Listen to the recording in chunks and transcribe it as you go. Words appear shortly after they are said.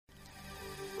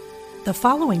The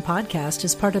following podcast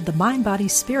is part of the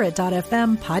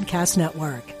MindBodySpirit.fm podcast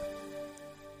network.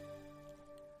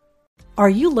 Are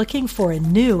you looking for a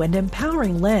new and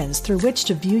empowering lens through which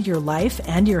to view your life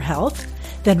and your health?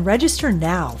 Then register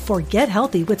now for Get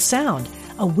Healthy with Sound,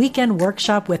 a weekend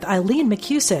workshop with Eileen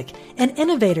McCusick, an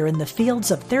innovator in the fields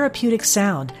of therapeutic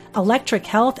sound, electric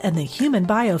health, and the human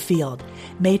biofield.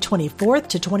 May 24th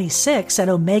to 26th at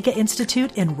Omega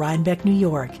Institute in Rhinebeck, New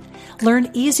York.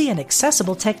 Learn easy and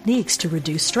accessible techniques to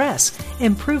reduce stress,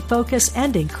 improve focus,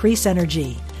 and increase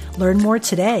energy. Learn more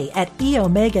today at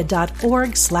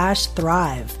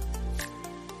eomega.org/thrive.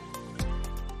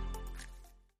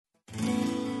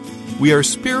 We are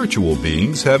spiritual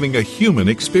beings having a human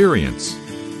experience.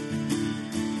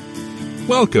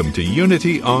 Welcome to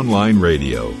Unity Online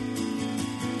Radio,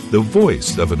 the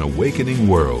voice of an awakening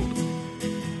world.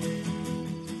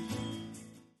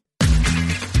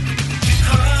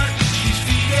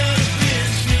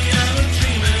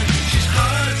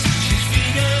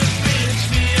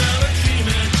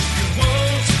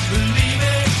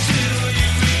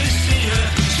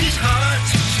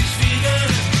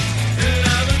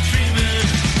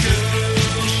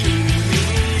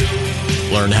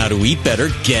 Learn how to eat better,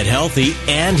 get healthy,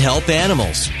 and help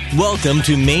animals. Welcome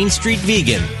to Main Street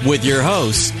Vegan with your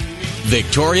host,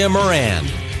 Victoria Moran.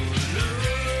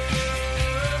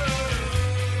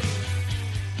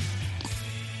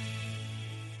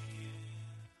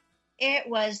 It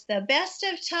was the best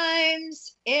of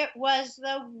times. It was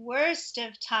the worst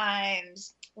of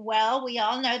times. Well, we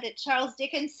all know that Charles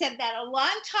Dickens said that a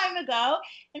long time ago,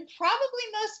 and probably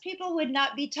most people would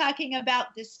not be talking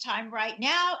about this time right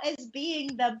now as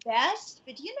being the best.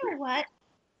 But you know what?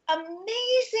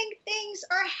 Amazing things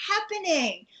are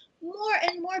happening. More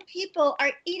and more people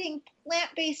are eating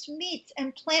plant-based meats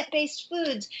and plant-based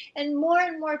foods, and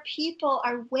more people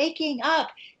are waking up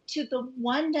to the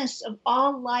oneness of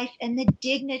all life and the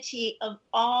dignity of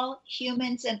all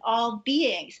humans and all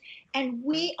beings. And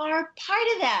we are part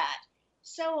of that.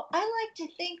 So I like to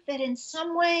think that in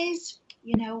some ways,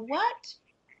 you know what?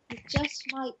 It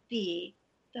just might be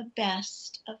the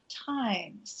best of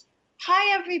times. Hi,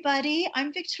 everybody.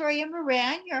 I'm Victoria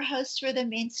Moran, your host for the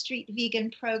Main Street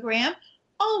Vegan program.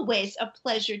 Always a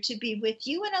pleasure to be with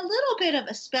you, and a little bit of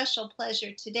a special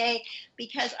pleasure today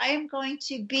because I am going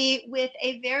to be with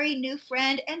a very new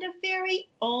friend and a very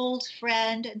old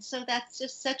friend, and so that's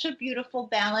just such a beautiful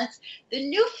balance. The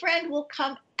new friend will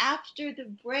come after the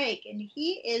break, and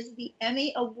he is the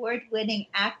Emmy Award-winning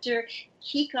actor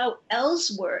Kiko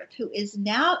Ellsworth, who is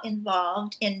now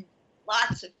involved in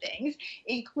lots of things,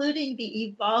 including the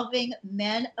Evolving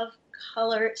Men of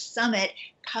Color Summit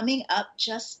coming up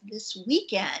just this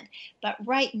weekend. But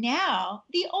right now,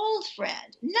 the old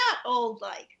friend, not old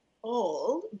like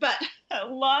old, but a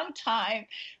long time.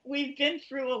 We've been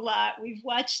through a lot. We've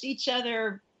watched each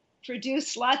other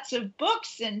produce lots of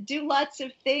books and do lots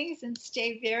of things and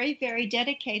stay very, very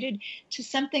dedicated to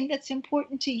something that's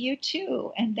important to you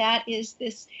too. And that is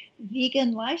this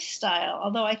vegan lifestyle.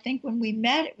 Although I think when we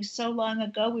met, it was so long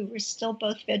ago, we were still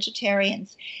both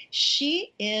vegetarians.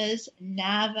 She is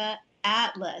Nava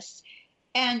Atlas.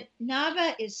 And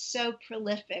Nava is so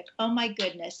prolific. Oh my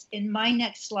goodness. In my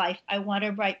next life, I want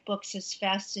to write books as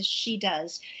fast as she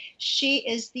does. She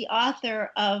is the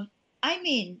author of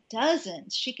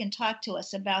dozens. She can talk to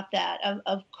us about that,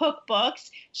 of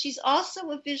cookbooks. She's also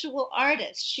a visual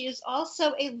artist. She is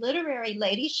also a literary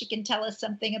lady. She can tell us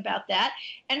something about that.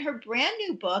 And her brand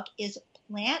new book is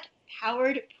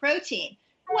Plant-Powered Protein,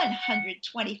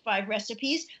 125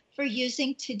 recipes for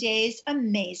using today's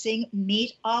amazing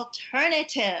meat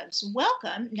alternatives.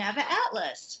 Welcome, Nava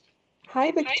Atlas.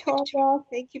 Hi, Victoria.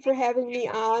 Thank you for having me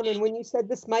on. And when you said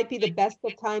this might be the best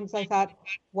of times, I thought,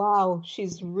 wow,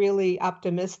 she's really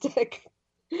optimistic.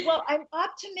 Well, I'm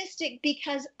optimistic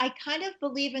because I kind of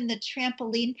believe in the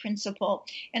trampoline principle.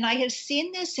 And I have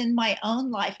seen this in my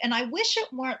own life. And I wish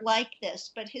it weren't like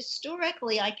this. But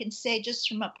historically, I can say just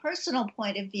from a personal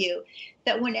point of view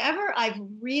that whenever I've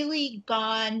really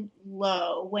gone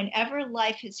low, whenever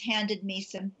life has handed me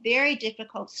some very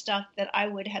difficult stuff that I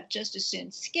would have just as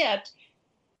soon skipped,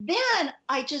 then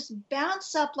I just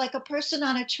bounce up like a person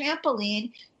on a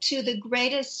trampoline to the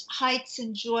greatest heights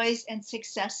and joys and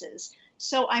successes.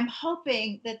 So I'm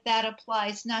hoping that that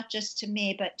applies not just to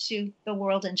me, but to the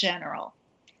world in general.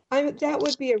 That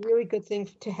would be a really good thing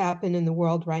to happen in the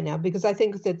world right now, because I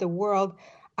think that the world,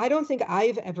 I don't think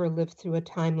I've ever lived through a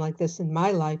time like this in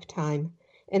my lifetime.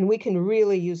 And we can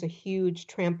really use a huge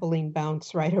trampoline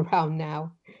bounce right around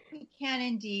now. We can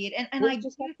indeed. And we'll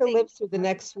just have to live through the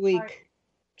next week.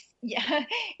 Yeah,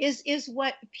 is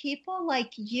what people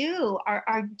like you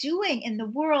are doing in the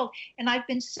world. And I've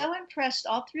been so impressed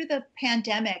all through the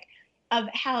pandemic of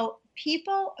how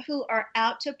people who are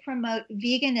out to promote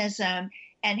veganism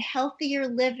and healthier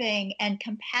living and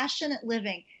compassionate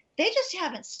living, they just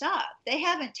haven't stopped. They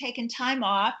haven't taken time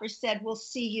off or said, we'll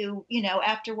see you,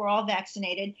 after we're all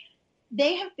vaccinated.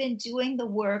 They have been doing the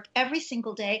work every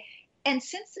single day. And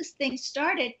since this thing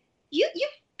started, you've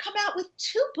come out with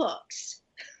 2 books.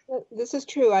 This is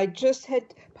true. I just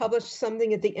had published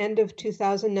something at the end of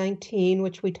 2019,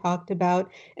 which we talked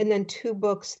about, and then 2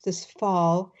 books this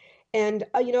fall. And,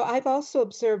 I've also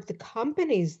observed the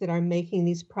companies that are making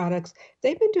these products,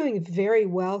 they've been doing very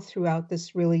well throughout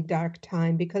this really dark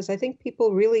time, because I think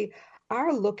people really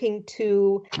are looking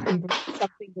to embrace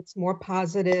something that's more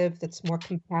positive, that's more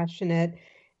compassionate.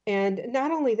 And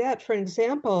not only that, for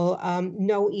example,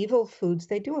 No Evil Foods,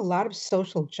 they do a lot of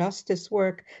social justice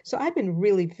work. So I've been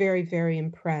really very, very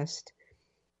impressed.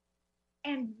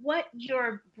 And what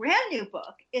your brand new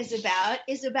book is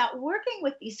about working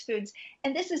with these foods.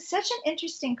 And this is such an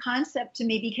interesting concept to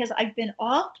me, because I've been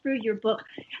all through your book.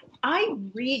 I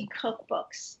read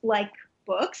cookbooks like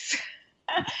books.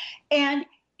 And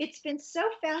it's been so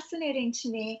fascinating to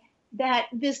me that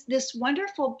this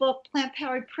wonderful book, Plant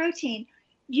Powered Protein,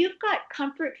 you've got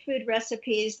comfort food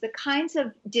recipes, the kinds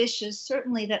of dishes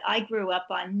certainly that I grew up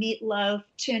on: meatloaf,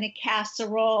 tuna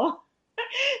casserole,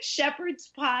 shepherd's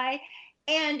pie,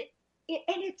 and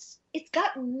it's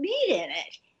got meat in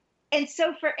it. And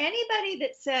so for anybody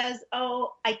that says,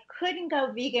 "Oh, I couldn't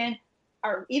go vegan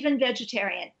or even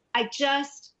vegetarian, I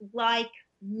just like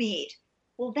meat,"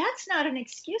 well, that's not an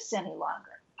excuse any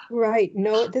longer. Right.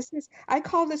 No, I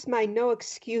call this my no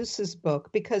excuses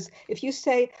book, because if you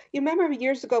say, you remember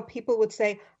years ago, people would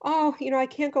say, oh, I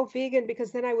can't go vegan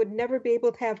because then I would never be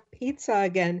able to have pizza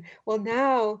again. Well,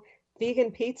 now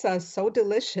vegan pizza is so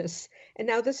delicious. And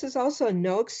now this is also a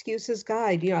no excuses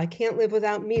guide. I can't live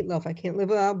without meatloaf. I can't live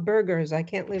without burgers. I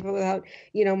can't live without,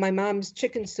 my mom's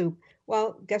chicken soup.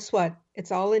 Well, guess what?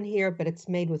 It's all in here, but it's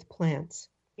made with plants.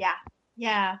 Yeah.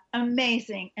 Yeah,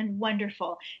 amazing and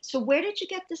wonderful. So where did you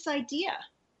get this idea?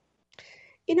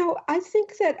 I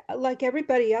think that, like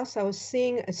everybody else, I was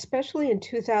seeing, especially in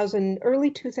early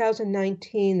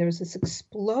 2019, there was this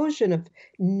explosion of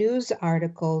news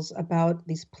articles about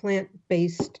these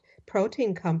plant-based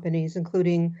protein companies,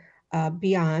 including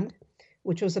Beyond,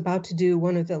 which was about to do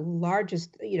one of the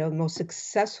largest, most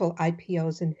successful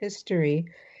IPOs in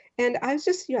history. And I was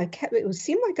just, it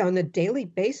seemed like on a daily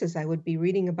basis, I would be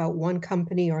reading about one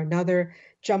company or another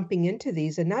jumping into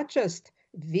these, and not just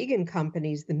vegan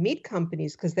companies, the meat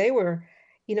companies, because they weren't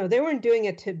doing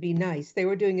it to be nice. They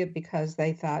were doing it because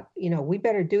they thought, we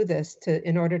better do this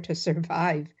in order to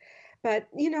survive. But,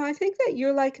 I think that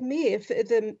you're like me. If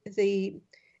the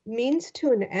means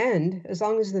to an end, as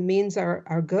long as the means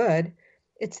are good,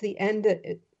 it's the end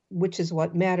which is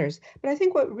what matters. But I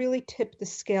think what really tipped the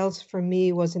scales for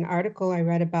me was an article I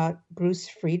read about Bruce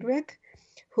Friedrich,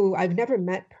 who I've never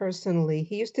met personally.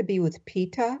 He used to be with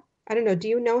PETA. I don't know. Do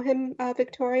you know him,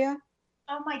 Victoria?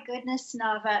 Oh, my goodness,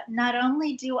 Nava. Not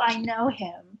only do I know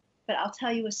him, but I'll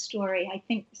tell you a story. I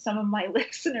think some of my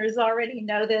listeners already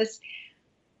know this.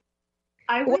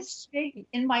 I was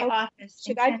in my office.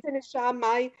 Should I finish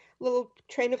my little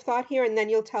train of thought here, and then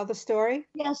you'll tell the story?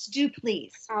 Yes, do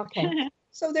please. Okay.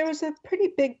 So there was a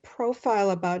pretty big profile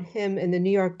about him in the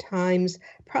New York Times,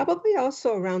 probably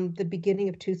also around the beginning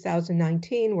of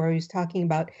 2019, where he was talking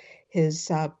about his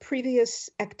previous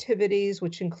activities,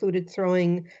 which included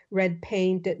throwing red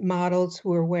paint at models who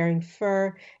were wearing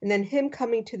fur, and then him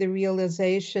coming to the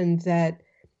realization that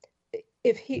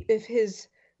if his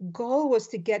goal was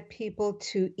to get people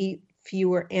to eat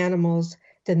fewer animals,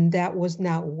 then that was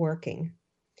not working.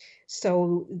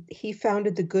 So he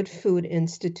founded the Good Food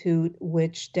Institute,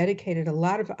 which dedicated a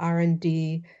lot of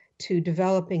R&D to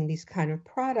developing these kind of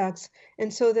products.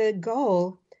 And so the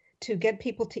goal to get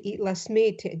people to eat less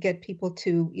meat, to get people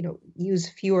to, use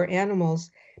fewer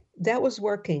animals, that was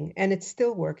working, and it's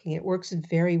still working. It works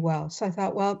very well. So I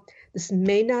thought, well, this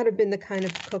may not have been the kind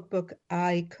of cookbook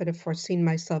I could have foreseen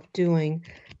myself doing,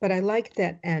 but I liked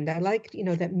that end. I liked,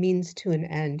 that means to an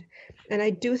end. And I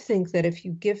do think that if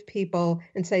you give people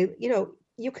and say,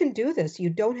 you can do this, you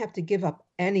don't have to give up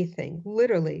anything.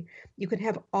 Literally, you can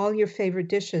have all your favorite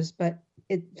dishes, but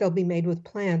they'll be made with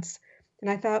plants.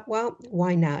 And I thought, well,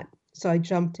 why not? So I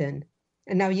jumped in.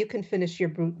 And now you can finish your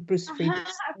Bruce Friedrich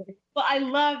story. Well, I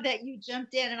love that you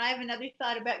jumped in, and I have another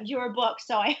thought about your book,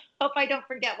 so I hope I don't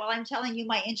forget while I'm telling you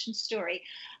my ancient story.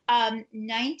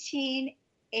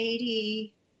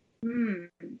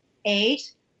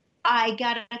 1988, I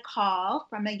got a call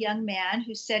from a young man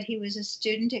who said he was a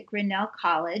student at Grinnell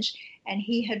College, and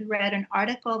he had read an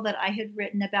article that I had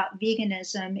written about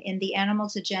veganism in the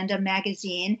Animals Agenda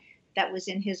magazine that was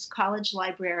in his college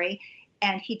library,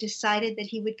 and he decided that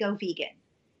he would go vegan.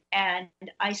 And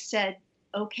I said,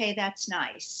 okay, that's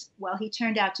nice. Well, he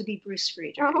turned out to be Bruce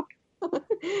Friedrich. Oh.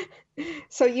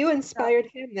 So you inspired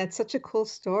him. That's such a cool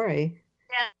story.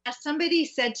 Yeah, somebody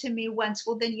said to me once,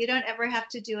 well, then you don't ever have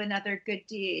to do another good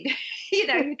deed.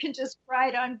 You can just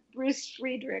ride on Bruce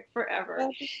Friedrich forever.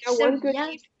 Well, one good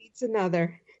deed feeds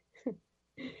another.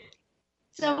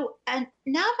 So, and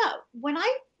now that when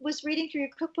I was reading through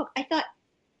your cookbook, I thought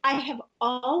I have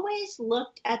always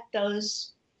looked at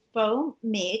those faux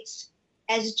meats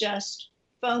as just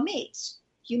faux meats.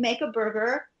 You make a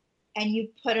burger and you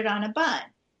put it on a bun.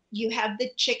 You have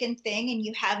the chicken thing and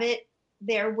you have it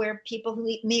there where people who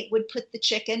eat meat would put the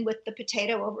chicken with the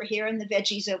potato over here and the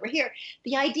veggies over here.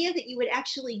 The idea that you would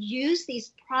actually use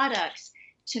these products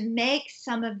to make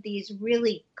some of these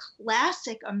really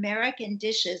classic American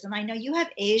dishes, and I know you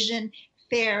have Asian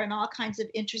fare and all kinds of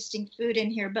interesting food in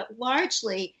here, but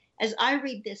largely, as I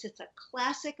read this, it's a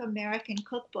classic American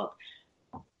cookbook.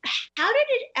 How did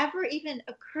it ever even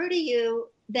occur to you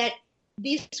that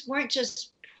these weren't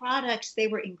just products, they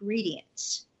were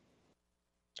ingredients?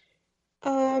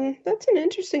 That's an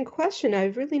interesting question.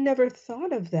 I've really never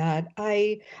thought of that.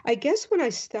 I guess when I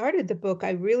started the book,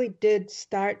 I really did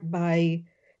start by,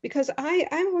 because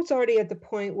I was already at the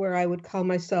point where I would call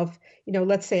myself,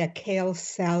 let's say a kale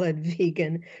salad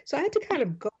vegan. So I had to kind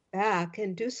of go back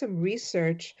and do some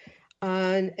research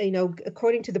on,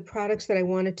 according to the products that I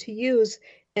wanted to use,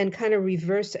 and kind of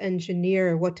reverse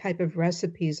engineer what type of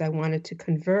recipes I wanted to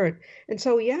convert. And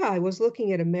so, yeah, I was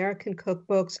looking at American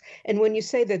cookbooks. And when you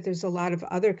say that there's a lot of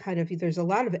other there's a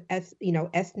lot of,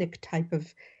 ethnic type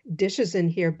of dishes in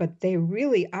here, but they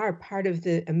really are part of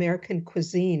the American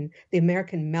cuisine, the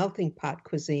American melting pot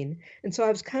cuisine. And so I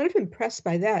was kind of impressed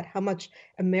by that, how much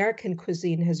American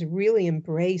cuisine has really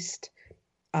embraced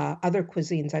other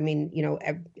cuisines. I mean,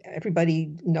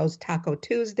 everybody knows Taco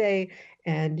Tuesday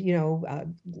and,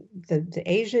 the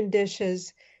Asian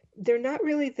dishes. They're not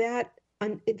really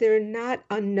they're not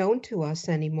unknown to us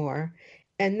anymore.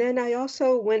 And then I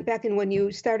also went back, and when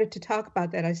you started to talk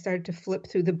about that, I started to flip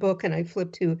through the book and I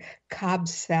flipped to Cobb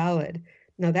salad.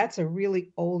 Now that's a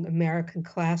really old American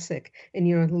classic.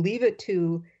 And, leave it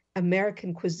to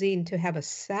American cuisine to have a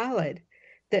salad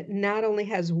that not only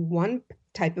has one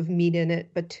type of meat in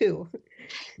it, but two.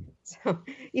 So,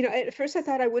 at first I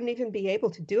thought I wouldn't even be able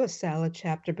to do a salad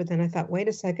chapter, but then I thought, wait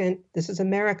a second, this is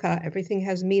America. Everything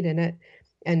has meat in it.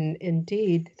 And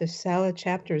indeed, the salad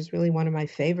chapter is really one of my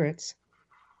favorites.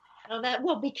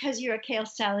 Because you're a kale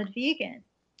salad vegan.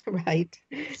 Right.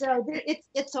 So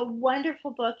it's a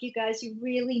wonderful book, you guys. You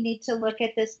really need to look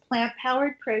at this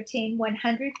Plant-Powered Protein,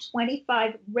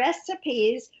 125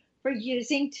 recipes for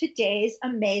using today's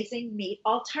amazing meat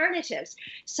alternatives.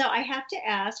 So I have to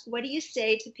ask, what do you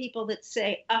say to people that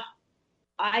say, oh,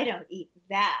 I don't eat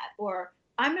that, or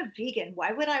I'm a vegan,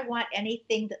 why would I want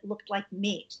anything that looked like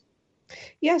meat?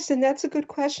 Yes, and that's a good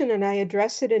question, and I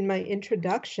address it in my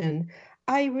introduction.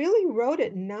 I really wrote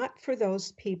it not for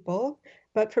those people,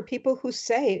 but for people who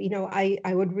say,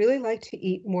 I would really like to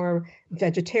eat more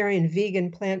vegetarian,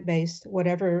 vegan, plant-based,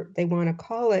 whatever they want to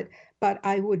call it, but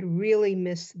I would really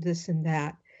miss this and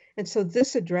that. And so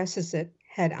this addresses it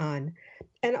head on.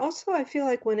 And also, I feel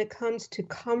like when it comes to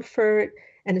comfort,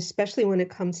 and especially when it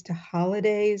comes to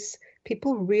holidays,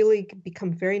 people really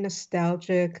become very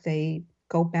nostalgic. They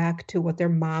go back to what their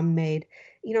mom made,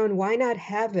 and why not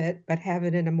have it, but have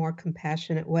it in a more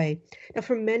compassionate way. Now,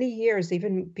 for many years,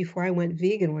 even before I went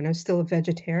vegan, when I was still a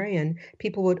vegetarian,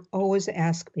 people would always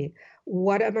ask me,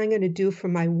 what am I going to do for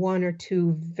my 1 or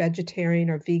 2 vegetarian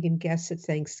or vegan guests at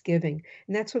Thanksgiving?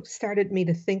 And that's what started me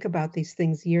to think about these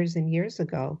things years and years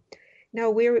ago. Now,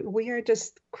 we are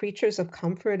just creatures of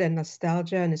comfort and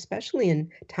nostalgia, and especially in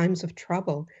times of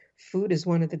trouble, food is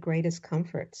one of the greatest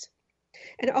comforts.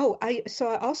 And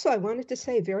I wanted to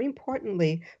say, very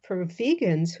importantly, for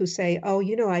vegans who say, oh,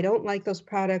 I don't like those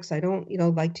products, I don't,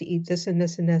 like to eat this and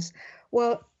this and this.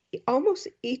 Well, almost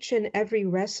each and every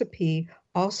recipe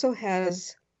also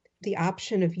has the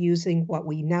option of using what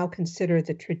we now consider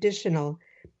the traditional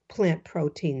plant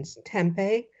proteins,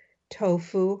 tempeh,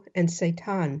 tofu, and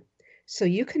seitan. So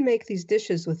you can make these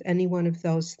dishes with any one of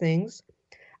those things.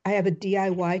 I have a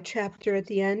DIY chapter at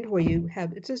the end where you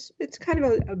have, it's kind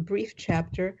of a brief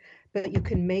chapter, but you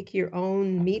can make your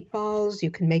own meatballs, you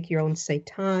can make your own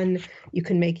seitan, you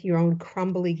can make your own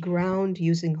crumbly ground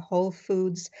using whole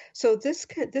foods. So this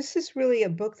is really a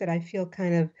book that I feel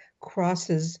kind of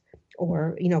crosses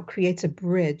or, creates a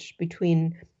bridge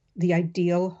between the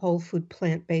ideal whole food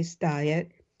plant-based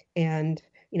diet and,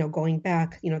 going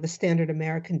back, the standard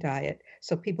American diet.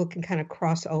 So people can kind of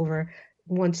cross over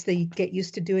once they get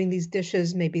used to doing these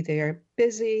dishes. Maybe they're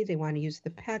busy, they want to use the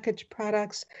packaged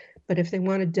products, but if they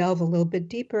want to delve a little bit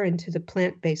deeper into the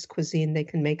plant-based cuisine, they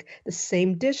can make the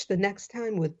same dish the next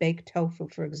time with baked tofu,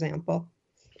 for example.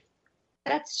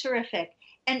 That's terrific.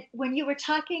 And when you were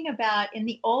talking about in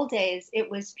the old days, it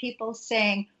was people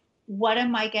saying, what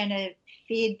am I going to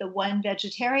feed the one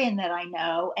vegetarian that I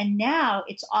know? And now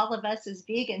it's all of us as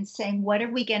vegans saying, what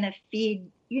are we going to feed,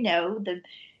 the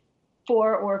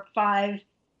 4 or 5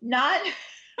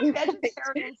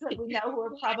 non-vegetarians that we know who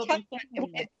are probably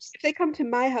if they come to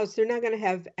my house, they're not going to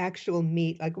have actual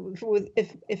meat. Like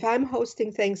if I'm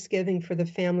hosting Thanksgiving for the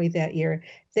family that year,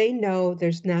 they know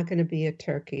there's not going to be a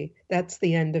turkey. That's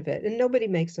the end of it. And nobody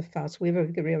makes a fuss. We have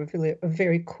a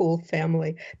very cool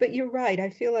family. But you're right. I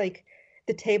feel like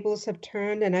the tables have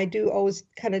turned. And I do always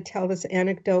kind of tell this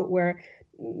anecdote where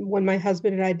when my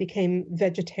husband and I became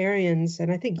vegetarians,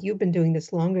 and I think you've been doing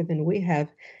this longer than we have,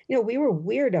 we were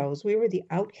weirdos. We were the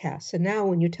outcasts. And now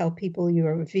when you tell people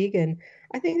you're a vegan,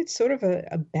 I think it's sort of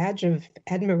a badge of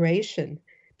admiration.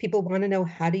 People want to know,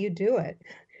 how do you do it?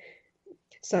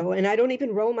 So, and I don't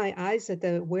even roll my eyes at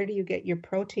the where do you get your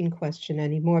protein question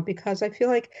anymore, because I feel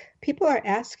like people are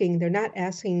asking, they're not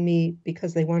asking me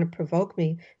because they want to provoke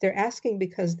me. They're asking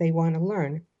because they want to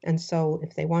learn. And so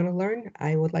if they want to learn,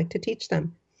 I would like to teach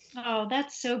them. Oh,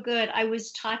 that's so good. I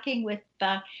was talking with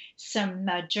some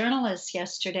journalists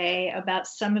yesterday about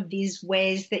some of these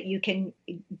ways that you can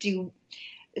do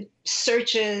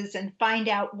searches and find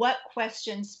out what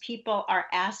questions people are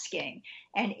asking.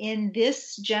 And in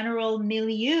this general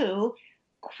milieu,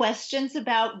 questions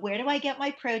about where do I get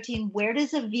my protein? Where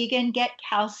does a vegan get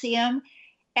calcium?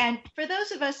 And for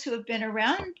those of us who have been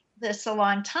around this a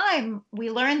long time,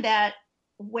 we learned that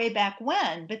way back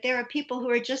when, but there are people who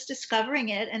are just discovering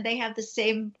it, and they have the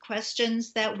same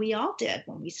questions that we all did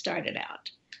when we started out.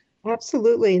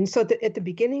 Absolutely. And so at the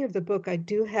beginning of the book, I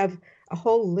do have a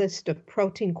whole list of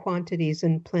protein quantities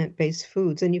in plant-based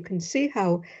foods. And you can see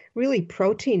how really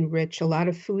protein rich a lot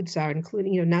of foods are,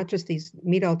 including, not just these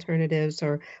meat alternatives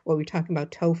or what we're talking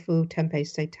about, tofu, tempeh,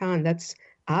 seitan. That's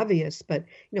obvious. But,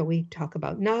 we talk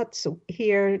about nuts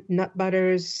here, nut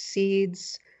butters,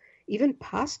 seeds, even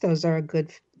pastas are a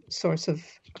good source of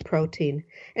protein.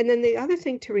 And then the other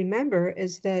thing to remember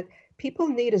is that people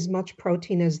need as much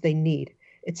protein as they need.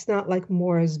 It's not like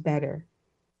more is better.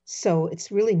 So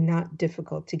it's really not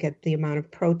difficult to get the amount of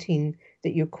protein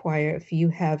that you require if you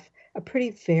have a pretty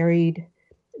varied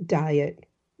diet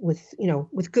with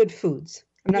good foods.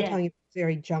 I'm not telling you a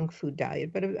very junk food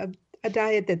diet, but a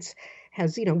diet that's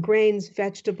has, grains,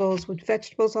 vegetables, which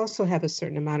vegetables also have a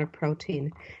certain amount of protein.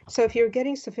 So if you're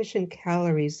getting sufficient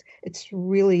calories, it's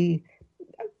really,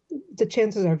 the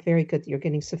chances are very good that you're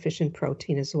getting sufficient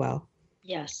protein as well.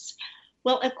 Yes.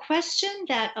 Well, a question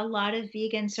that a lot of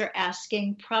vegans are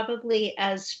asking probably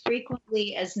as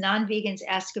frequently as non-vegans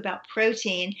ask about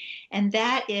protein, and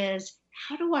that is,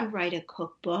 how do I write a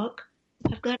cookbook?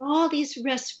 I've got all these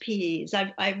recipes.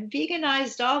 I've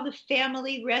veganized all the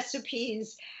family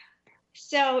recipes.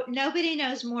 So nobody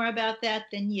knows more about that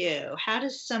than you. How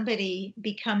does somebody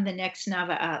become the next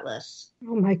Nava Atlas?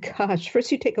 Oh my gosh.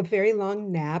 First, you take a very long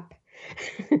nap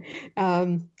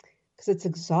because it's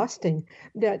exhausting.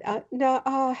 That's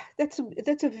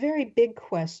a very big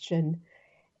question.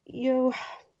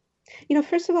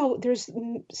 First of all, there's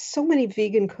so many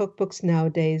vegan cookbooks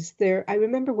nowadays. I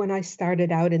remember when I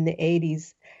started out in the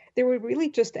 80s, there were really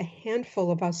just a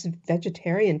handful of us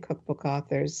vegetarian cookbook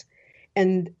authors.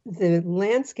 And the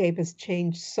landscape has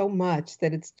changed so much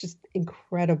that it's just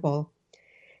incredible.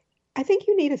 I think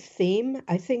you need a theme.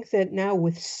 I think that now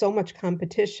with so much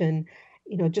competition,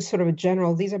 just sort of a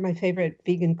general, these are my favorite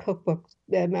vegan cookbooks,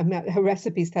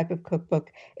 recipes type of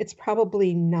cookbook, it's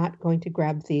probably not going to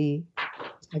grab the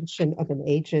attention of an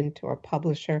agent or a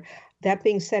publisher. That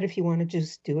being said, if you want to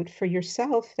just do it for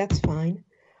yourself, that's fine.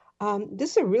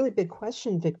 This is a really big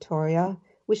question, Victoria.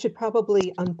 We should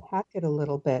probably unpack it a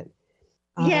little bit.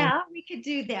 Yeah, we could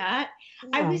do that. Yeah.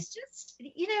 I was just,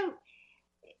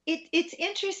 it's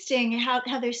interesting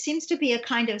how there seems to be a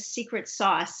kind of secret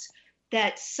sauce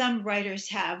that some writers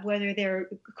have, whether they're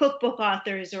cookbook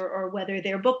authors or whether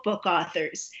they're book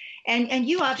authors. And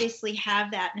you obviously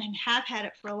have that and have had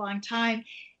it for a long time.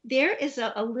 There is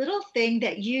a little thing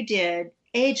that you did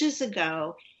ages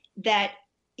ago that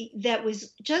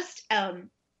was just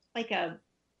like a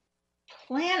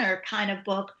planner kind of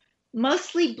book,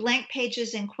 mostly blank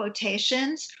pages and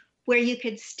quotations where you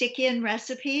could stick in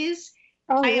recipes.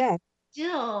 Oh, yeah.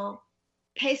 Still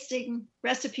pasting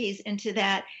recipes into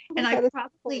that. And I Yeah, that's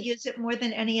probably cool. use it more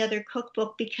than any other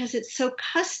cookbook because it's so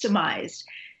customized.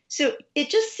 So it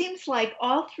just seems like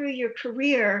all through your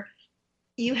career,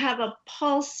 you have a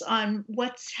pulse on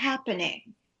what's happening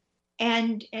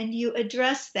and you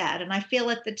address that. And I feel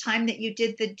at the time that you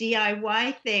did the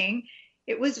DIY thing,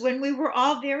 it was when we were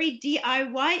all very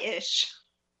DIY-ish.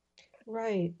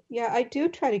 Right. Yeah, I do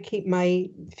try to keep my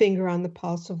finger on the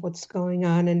pulse of what's going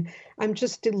on. And I'm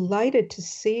just delighted to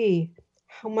see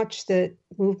how much the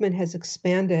movement has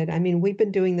expanded. I mean, we've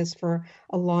been doing this for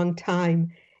a long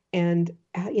time. And,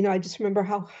 I just remember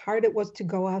how hard it was to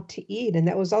go out to eat. And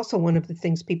that was also one of the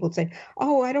things people would say,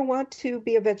 oh, I don't want to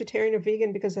be a vegetarian or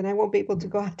vegan because then I won't be able to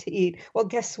go out to eat. Well,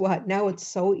 guess what? Now it's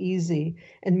so easy.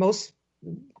 And most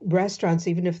restaurants,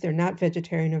 even if they're not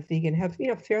vegetarian or vegan, have,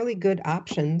 fairly good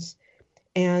options.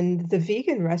 And the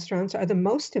vegan restaurants are the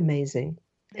most amazing,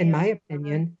 in They my are.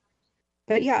 opinion.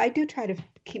 But yeah, I do try to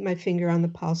keep my finger on the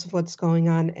pulse of what's going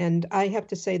on. And I have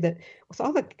to say that with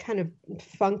all the kind of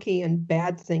funky and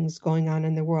bad things going on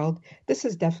in the world, this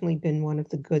has definitely been one of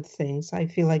the good things. I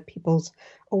feel like people's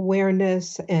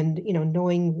awareness and,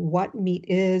 knowing what meat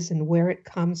is and where it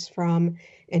comes from,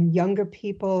 and younger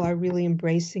people are really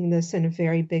embracing this in a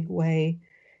very big way.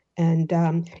 And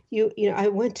I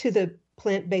went to the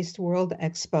Plant-Based World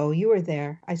Expo. You were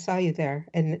there. I saw you there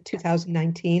in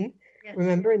 2019. Yes.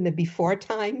 Remember, in the before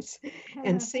times,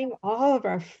 and seeing all of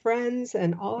our friends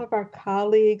and all of our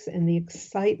colleagues and the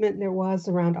excitement there was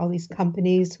around all these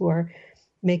companies who are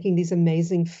making these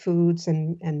amazing foods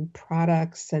and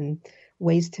products and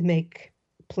ways to make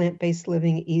plant-based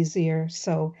living easier.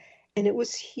 So, and it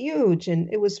was huge,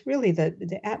 and it was really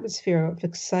the atmosphere of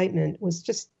excitement was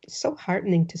just so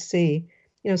heartening to see.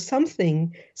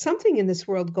 Something in this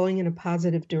world going in a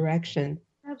positive direction.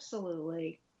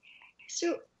 Absolutely.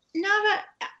 So, Nava,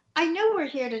 I know we're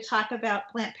here to talk about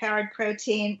Plant Powered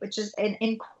Protein, which is an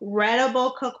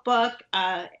incredible cookbook.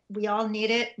 We all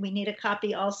need it. We need a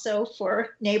copy also for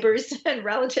neighbors and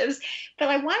relatives. But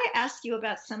I want to ask you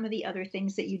about some of the other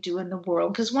things that you do in the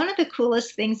world, because one of the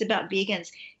coolest things about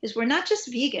vegans is we're not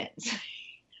just vegans.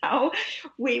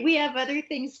 We have other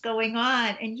things going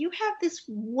on, and you have this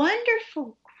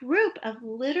wonderful group of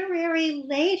literary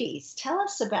ladies. Tell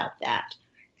us about that.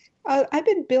 I've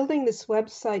been building this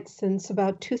website since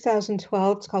about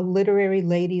 2012. It's called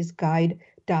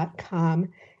literaryladiesguide.com.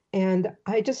 And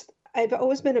I've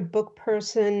always been a book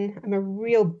person. I'm a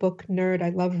real book nerd. I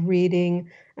love reading.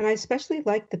 And I especially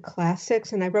like the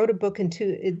classics. And I wrote a book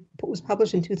it was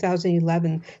published in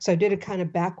 2011. So I did it kind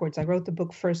of backwards. I wrote the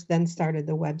book first, then started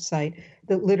the website,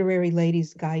 The Literary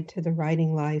Ladies Guide to the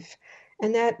Writing Life.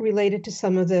 And that related to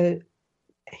some of the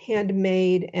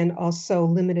handmade and also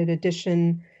limited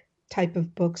edition type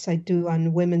of books I do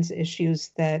on women's issues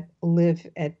that live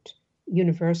at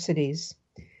universities.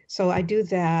 So I do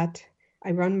that.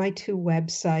 I run my 2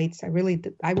 websites. I really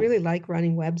like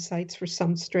running websites for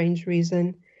some strange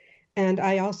reason. And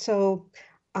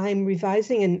I'm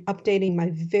revising and updating my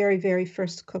very, very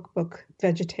first cookbook,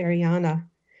 Vegetariana.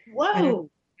 Whoa.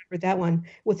 That one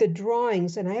with the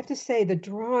drawings. And I have to say, the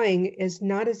drawing is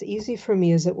not as easy for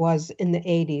me as it was in the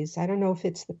 80s. I don't know if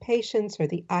it's the patience or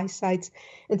the eyesight.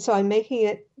 And so I'm making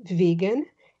it vegan,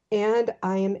 and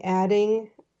I am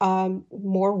adding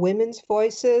more women's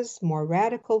voices, more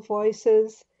radical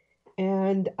voices.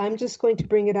 And I'm just going to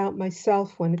bring it out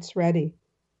myself when it's ready,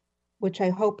 which I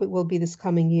hope it will be this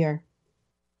coming year.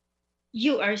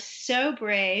 You are so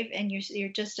brave, and you're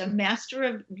just a master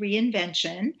of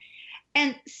reinvention.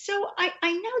 And so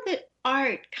I know that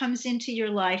art comes into your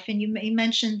life, and you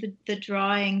mentioned the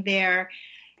drawing there.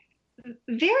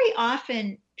 Very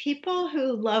often, people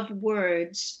who love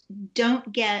words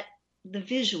don't get the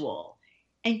visual,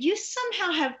 and you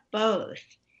somehow have both.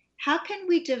 How can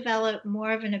we develop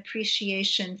more of an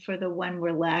appreciation for the one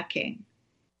we're lacking?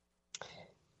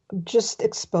 Just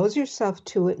expose yourself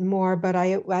to it more. But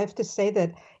I have to say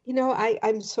that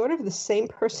I'm sort of the same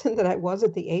person that I was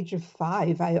at the age of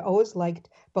 5. I always liked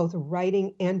both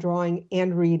writing and drawing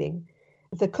and reading.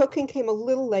 The cooking came a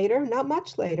little later, not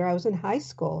much later. I was in high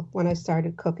school when I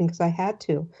started cooking because I had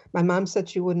to. My mom said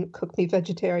she wouldn't cook me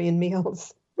vegetarian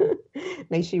meals.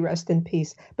 May she rest in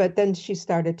peace. But then she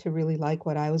started to really like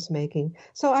what I was making.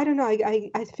 So I don't know.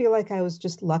 I feel like I was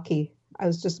just lucky. I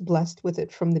was just blessed with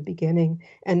it from the beginning.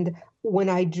 And when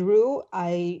I drew,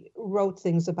 I wrote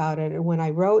things about it. And when I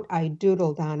wrote, I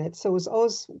doodled on it. So it was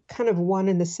always kind of one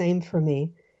and the same for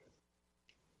me.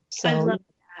 So, I love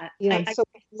that. So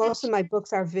most of my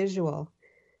books are visual.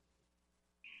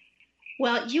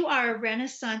 Well, you are a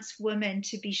Renaissance woman,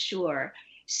 to be sure.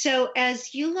 So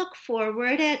as you look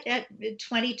forward at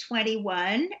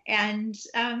 2021, and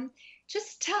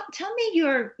just tell me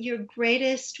your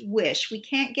greatest wish. We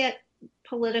can't get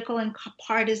political and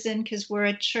partisan because we're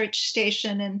a church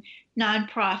station and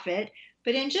nonprofit,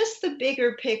 but in just the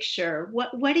bigger picture,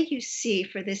 what do you see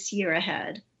for this year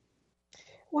ahead?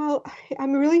 Well,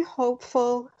 I'm really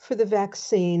hopeful for the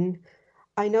vaccine.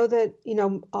 I know that,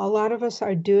 a lot of us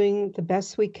are doing the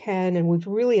best we can, and we've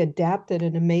really adapted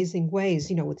in amazing ways,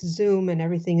 with Zoom and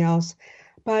everything else.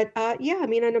 But yeah, I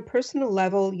mean, on a personal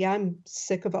level, yeah, I'm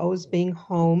sick of always being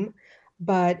home,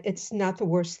 but it's not the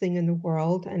worst thing in the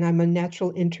world. And I'm a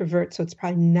natural introvert, so it's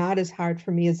probably not as hard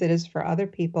for me as it is for other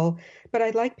people. But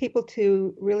I'd like people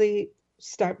to really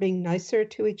start being nicer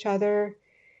to each other.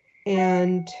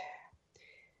 And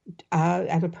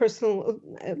on a personal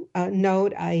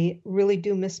note, I really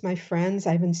do miss my friends.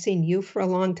 I haven't seen you for a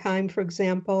long time, for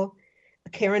example.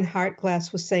 Karen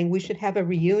Hartglass was saying we should have a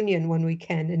reunion when we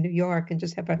can in New York and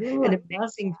just have an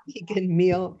amazing vegan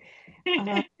meal.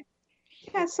 Yeah,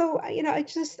 so I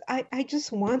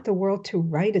just want the world to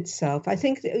right itself. I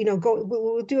think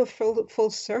we'll do a full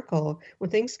circle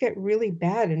when things get really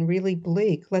bad and really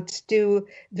bleak. Let's do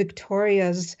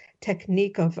Victoria's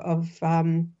technique of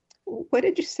what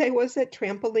did you say? Was it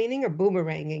trampolining or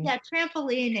boomeranging? Yeah,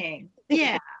 trampolining.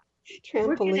 Yeah.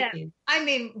 Trampolining.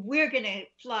 We're gonna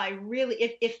fly really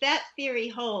if that theory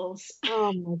holds.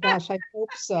 Oh my gosh, I hope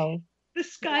so. The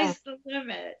sky's the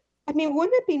limit. I mean,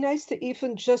 wouldn't it be nice to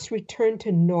even just return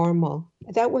to normal?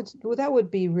 That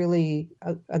would be really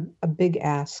a big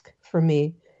ask for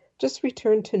me. Just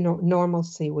return to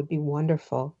normalcy would be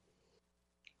wonderful.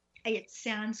 It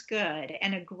sounds good.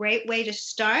 And a great way to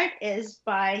start is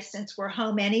by, since we're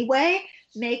home anyway,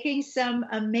 making some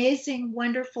amazing,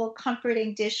 wonderful,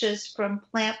 comforting dishes from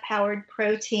plant-powered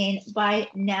protein by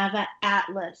Nava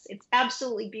Atlas. It's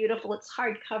absolutely beautiful. It's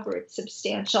hardcover. It's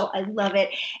substantial. I love it.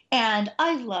 And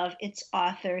I love its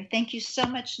author. Thank you so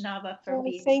much, Nava, for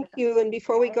being Thank you. And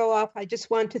before we go off, I just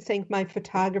want to thank my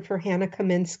photographer, Hannah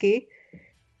Kaminsky.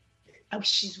 Oh,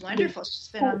 she's wonderful. She's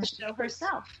been on the show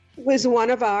herself. Was one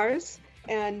of ours,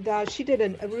 and she did a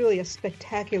really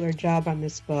spectacular job on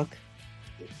this book.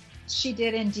 She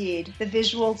did indeed. The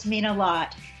visuals mean a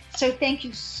lot. So thank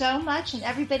you so much, and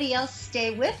everybody else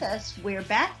stay with us. We're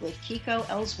back with Kiko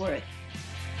Ellsworth.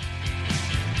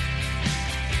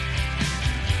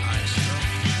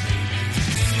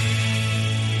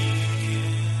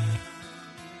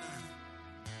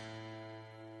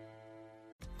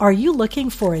 Are you looking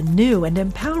for a new and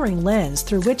empowering lens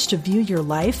through which to view your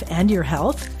life and your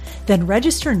health? Then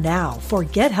register now for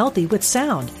Get Healthy with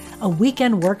Sound, a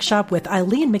weekend workshop with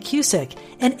Eileen McCusick,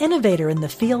 an innovator in the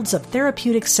fields of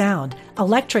therapeutic sound,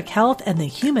 electric health, and the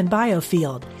human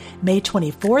biofield. May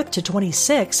 24th to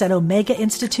 26th at Omega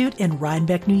Institute in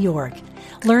Rhinebeck, New York.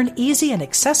 Learn easy and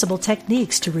accessible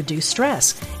techniques to reduce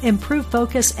stress, improve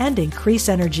focus, and increase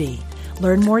energy.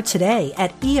 Learn more today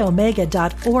at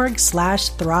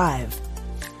eomega.org/thrive.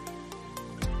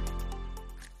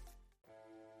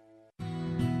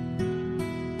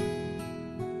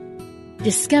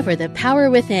 Discover the power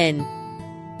within.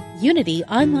 Unity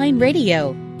Online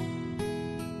Radio.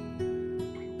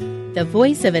 The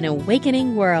voice of an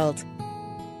awakening world.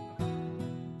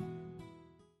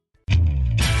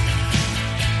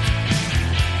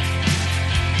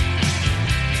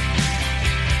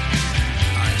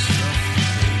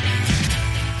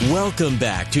 Welcome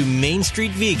back to Main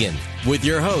Street Vegan with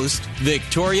your host,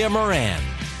 Victoria Moran.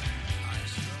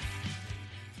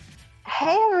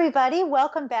 Hey, everybody.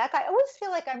 Welcome back. I always feel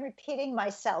like I'm repeating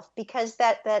myself because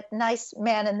that nice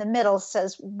man in the middle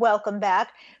says, welcome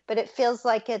back, but it feels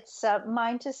like it's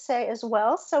mine to say as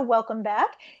well. So welcome back.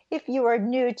 If you are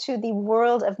new to the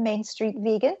world of Main Street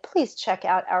Vegan, please check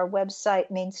out our website,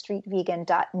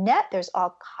 mainstreetvegan.net. There's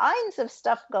all kinds of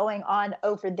stuff going on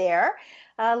over there.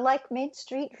 Like Main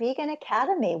Street Vegan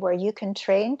Academy, where you can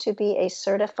train to be a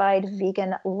certified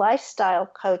vegan lifestyle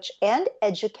coach and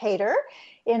educator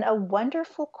in a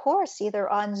wonderful course, either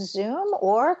on Zoom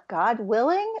or, God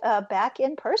willing, back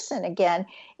in person again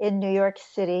in New York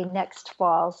City next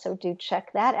fall. So do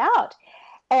check that out.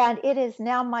 And it is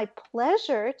now my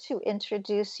pleasure to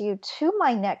introduce you to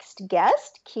my next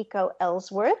guest, Kiko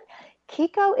Ellsworth.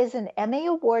 Kiko is an Emmy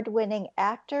Award-winning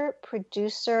actor,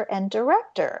 producer, and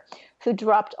director who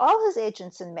dropped all his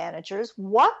agents and managers,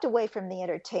 walked away from the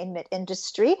entertainment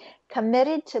industry,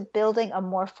 committed to building a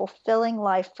more fulfilling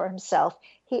life for himself.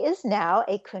 He is now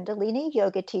a Kundalini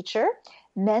yoga teacher,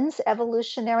 men's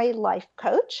evolutionary life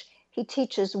coach. He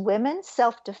teaches women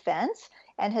self-defense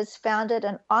and has founded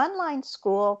an online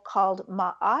school called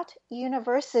Ma'at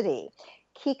University.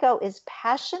 Kiko is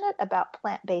passionate about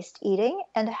plant-based eating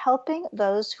and helping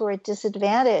those who are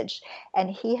disadvantaged. And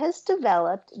he has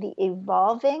developed the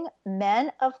Evolving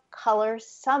Men of Color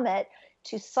Summit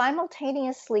to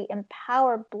simultaneously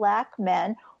empower Black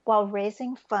men while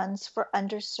raising funds for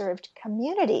underserved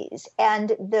communities. And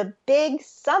the big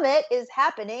summit is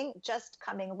happening, just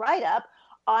coming right up,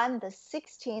 on the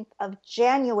 16th of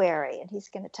January. And he's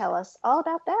going to tell us all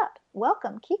about that.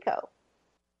 Welcome, Kiko.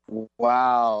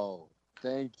 Wow.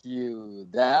 Thank you.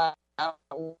 That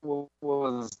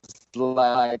was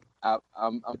like,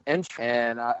 I'm in,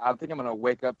 and I think I'm going to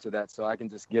wake up to that so I can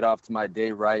just get off to my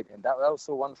day right. And that was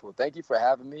so wonderful. Thank you for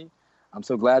having me. I'm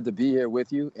so glad to be here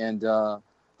with you. And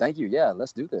thank you. Yeah,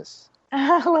 let's do this.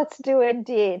 Let's do it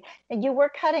indeed. And you were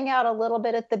cutting out a little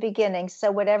bit at the beginning. So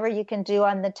whatever you can do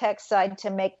on the tech side to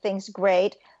make things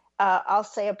great, I'll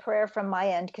say a prayer from my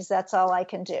end because that's all I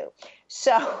can do.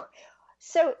 So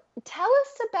tell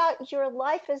us about your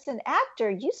life as an actor.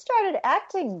 You started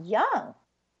acting young.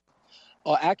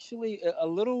 Oh, actually, a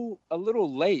little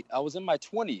late. I was in my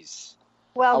 20s.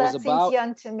 Well, that seems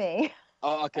young to me.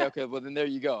 Oh, okay. Well, then there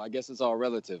you go. I guess it's all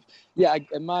relative. Yeah,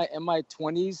 in my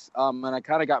 20s, and I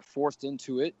kind of got forced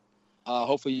into it.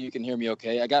 Hopefully, you can hear me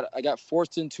okay. I got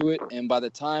forced into it, and by the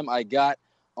time I got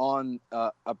on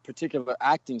a particular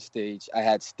acting stage, I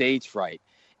had stage fright.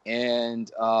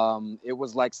 And it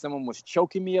was like someone was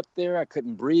choking me up there. I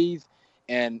couldn't breathe,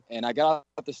 and I got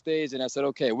off the stage and I said,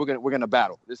 "Okay, we're gonna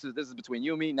battle. This is between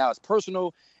you and me. Now it's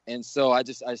personal." And so I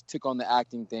took on the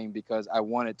acting thing because I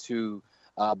wanted to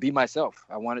be myself.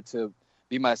 I wanted to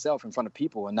be myself in front of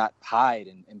people and not hide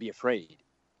and be afraid.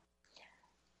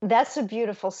 That's a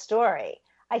beautiful story.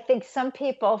 I think some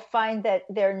people find that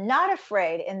they're not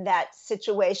afraid in that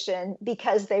situation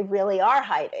because they really are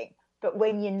hiding. But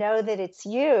when you know that it's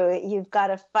you, you've got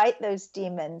to fight those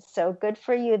demons. So good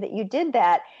for you that you did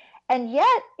that. And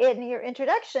yet, in your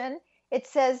introduction, it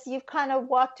says you've kind of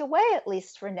walked away, at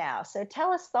least for now. So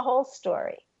tell us the whole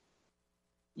story.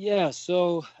 Yeah.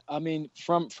 So, I mean,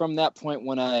 from that point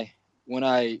when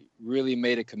I really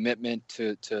made a commitment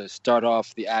to start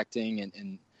off the acting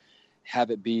and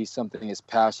have it be something as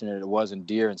passionate as it was and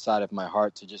dear inside of my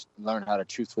heart to just learn how to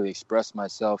truthfully express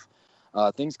myself,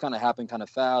 things kind of happened kind of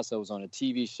fast. I was on a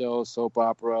TV show, soap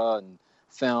opera, and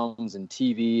films, and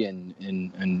TV,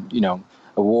 and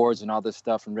awards and all this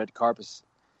stuff, and red carpets,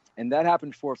 and that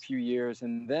happened for a few years.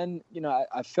 And then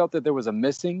I felt that there was a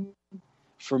missing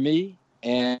for me,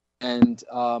 and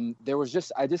there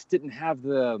was I just didn't have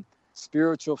the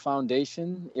spiritual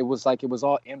foundation. It was like it was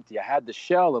all empty. I had the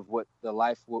shell of what the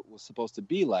life was supposed to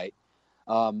be like.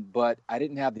 But I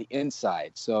didn't have the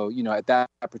inside. So, at that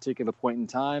particular point in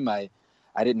time, I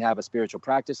didn't have a spiritual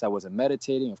practice. I wasn't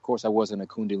meditating. Of course, I wasn't a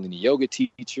Kundalini yoga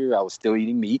teacher. I was still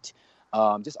eating meat.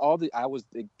 I was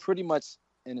pretty much,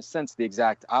 in a sense, the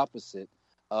exact opposite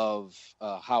of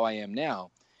how I am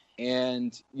now.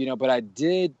 And, but I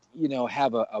did,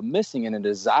 have a missing and a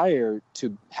desire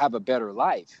to have a better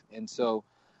life. And so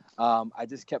I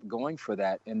just kept going for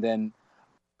that. And then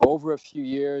over a few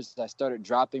years, I started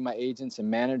dropping my agents and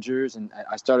managers, and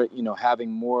I started,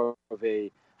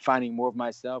 finding more of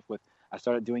myself I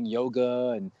started doing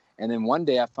yoga. And then one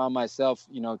day I found myself,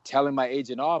 telling my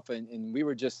agent off, and we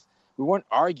weren't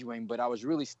arguing, but I was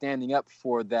really standing up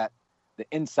for the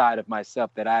inside of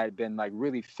myself that I had been like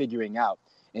really figuring out.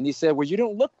 And he said, "Well, you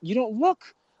don't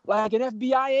look like an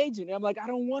FBI agent." And I'm like, "I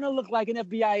don't want to look like an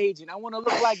FBI agent. I want to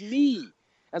look like me."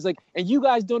 I was like, "And you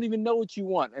guys don't even know what you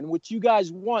want. And what you guys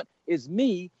want is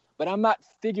me, but I'm not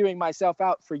figuring myself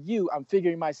out for you. I'm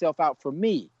figuring myself out for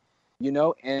me,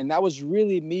 And that was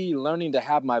really me learning to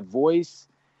have my voice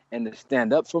and to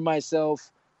stand up for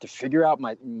myself, to figure out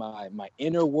my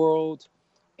inner world.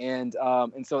 And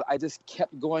so I just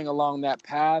kept going along that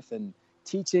path and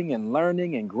teaching and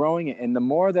learning and growing. And the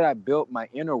more that I built my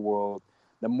inner world,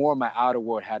 the more my outer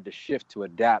world had to shift to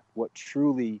adapt what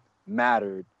truly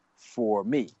mattered for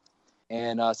me.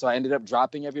 And so I ended up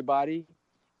dropping everybody,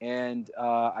 and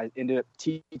I ended up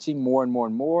teaching more and more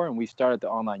and more. And we started the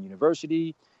online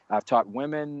university. I've taught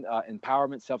women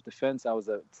empowerment, self-defense. I was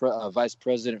a vice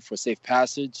president for Safe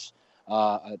Passage,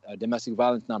 a domestic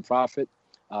violence nonprofit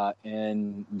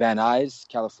in Van Nuys,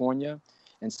 California.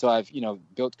 And so I've,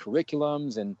 built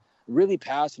curriculums and really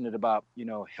passionate about,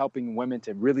 helping women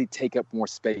to really take up more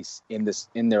space in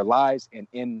their lives and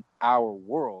in our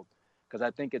world. Because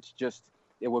I think it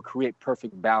will create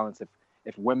perfect balance.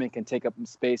 If women can take up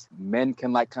space, men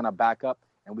can kind of back up,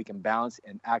 and we can balance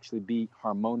and actually be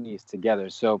harmonious together.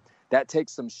 So that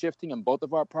takes some shifting on both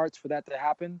of our parts for that to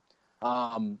happen.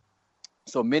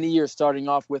 So many years starting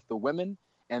off with the women,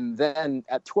 And then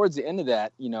towards the end of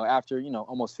that, after,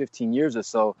 almost 15 years or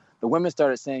so, the women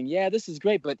started saying, yeah, this is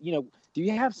great, but, do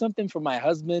you have something for my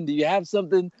husband? Do you have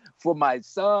something for my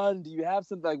son? Do you have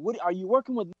something like, what are you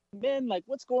working with men? Like,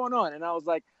 what's going on? And I was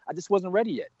like, I just wasn't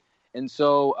ready yet. And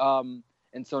so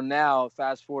now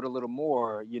fast forward a little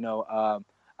more,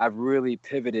 I've really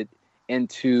pivoted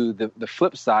into the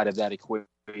flip side of that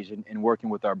equation and working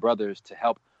with our brothers to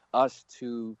help us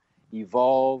to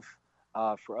evolve,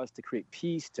 for us to create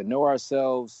peace, to know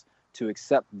ourselves, to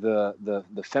accept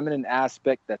the feminine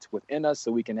aspect that's within us so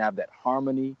we can have that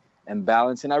harmony and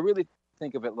balance. And I really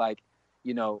think of it like,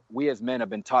 we as men have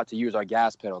been taught to use our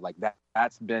gas pedal. Like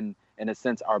that's been, in a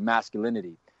sense, our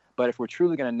masculinity. But if we're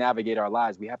truly going to navigate our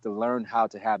lives, we have to learn how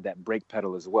to have that brake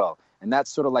pedal as well. And that's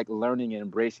sort of like learning and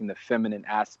embracing the feminine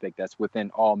aspect that's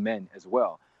within all men as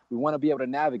well. We want to be able to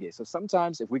navigate. So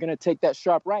sometimes if we're going to take that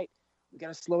sharp right, we got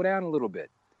to slow down a little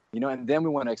bit, and then we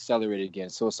want to accelerate it again.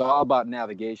 So it's all about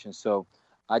navigation. So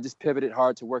I just pivoted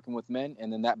hard to working with men,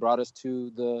 and then that brought us to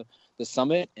the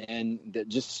summit. And we're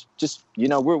just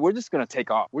going to take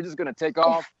off. We're just going to take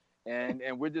off, and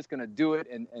we're just going to do it.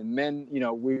 And men,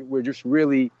 we're just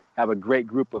really have a great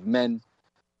group of men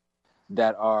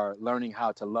that are learning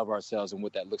how to love ourselves and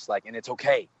what that looks like. And it's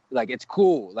okay. Like, it's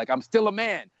cool. Like, I'm still a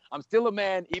man.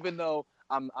 Even though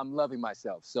I'm loving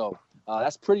myself. So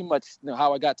that's pretty much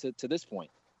how I got to this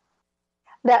point.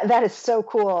 That is so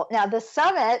cool. Now, the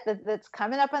summit that's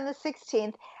coming up on the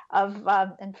 16th of,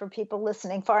 and for people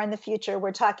listening far in the future,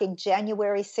 we're talking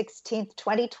January 16th,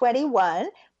 2021,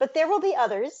 but there will be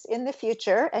others in the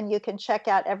future, and you can check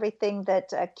out everything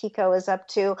that Kiko is up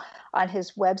to on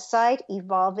his website,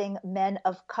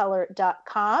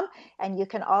 evolvingmenofcolor.com, and you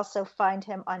can also find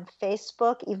him on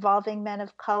Facebook, Evolving Men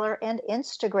of Color, and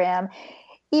Instagram,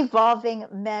 Evolving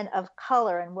Men of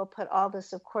Color. And we'll put all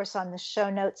this, of course, on the show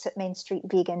notes at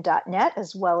mainstreetvegan.net,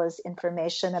 as well as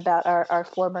information about our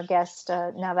former guest,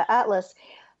 Nava Atlas.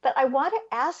 But I want to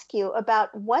ask you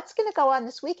about what's going to go on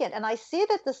this weekend. And I see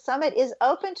that the summit is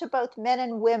open to both men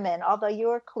and women, although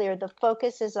you're clear the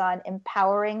focus is on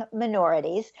empowering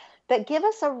minorities. But give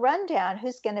us a rundown.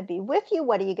 Who's going to be with you?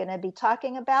 What are you going to be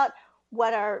talking about?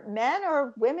 What are men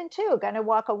or women, too, going to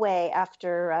walk away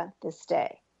after this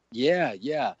day? Yeah.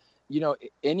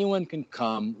 Anyone can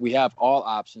come. We have all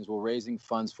options. We're raising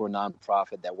funds for a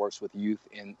nonprofit that works with youth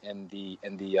in the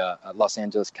Los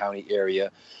Angeles County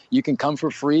area. You can come for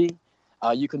free.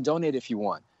 You can donate if you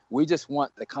want. We just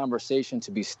want the conversation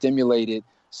to be stimulated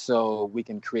so we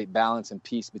can create balance and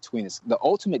peace between us. The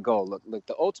ultimate goal, look,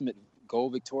 the ultimate goal,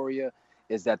 Victoria,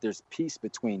 is that there's peace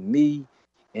between me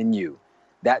and you.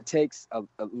 That takes a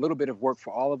little bit of work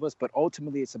for all of us, but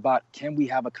ultimately it's about, can we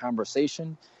have a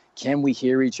conversation? Can we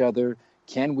hear each other?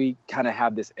 Can we kind of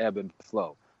have this ebb and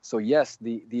flow? So yes,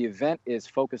 the event is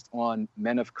focused on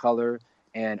men of color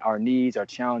and our needs, our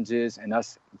challenges, and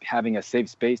us having a safe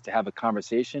space to have a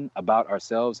conversation about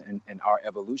ourselves and our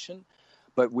evolution.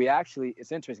 But we actually,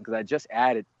 it's interesting because I just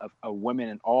added a women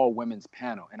and all women's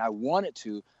panel, and I wanted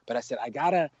to, but I said,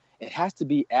 it has to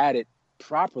be added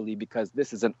properly because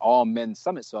this is an all men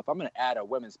summit. So if I'm going to add a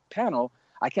women's panel,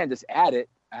 I can't just add it.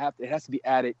 It has to be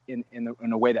added in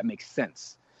a way that makes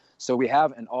sense. So we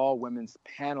have an all women's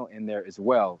panel in there as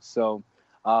well. So,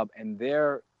 and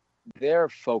their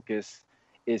focus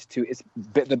is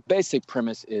the basic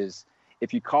premise is,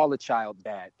 if you call a child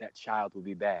bad, that child will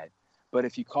be bad. But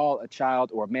if you call a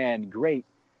child or a man great,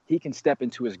 he can step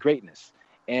into his greatness.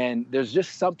 And there's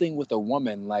just something with a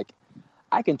woman, like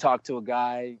I can talk to a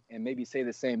guy and maybe say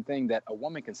the same thing that a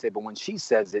woman can say, but when she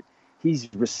says it, he's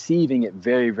receiving it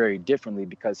very, very differently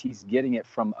because he's getting it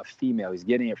from a female. He's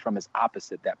getting it from his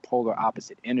opposite, that polar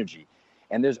opposite energy.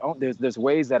 And there's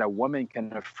ways that a woman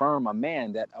can affirm a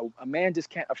man that a man just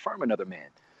can't affirm another man.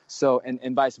 So,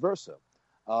 and vice versa.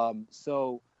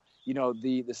 So,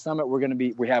 the summit,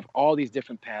 we have all these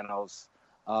different panels.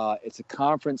 It's a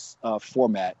conference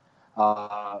format.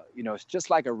 It's just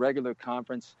like a regular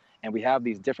conference. And we have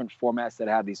these different formats that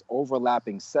have these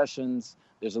overlapping sessions.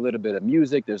 There's a little bit of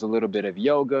music. There's a little bit of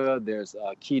yoga. There's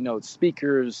keynote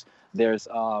speakers. There's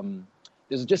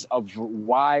just a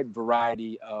wide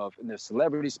variety and there's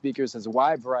celebrity speakers. There's a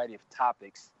wide variety of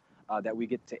topics that we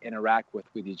get to interact with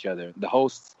each other. The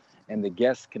hosts and the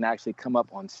guests can actually come up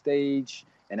on stage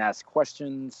and ask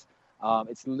questions.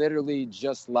 It's literally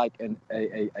just like an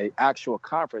actual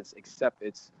conference, except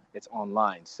it's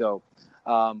online. So,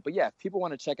 but yeah, if people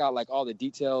want to check out like all the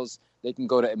details, they can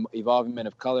go to Evolving Men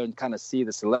of Color and kind of see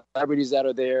the celebrities that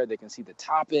are there. They can see the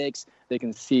topics. They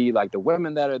can see like the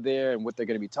women that are there and what they're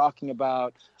going to be talking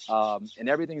about. And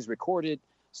everything's recorded.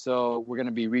 So we're going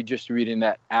to be redistributing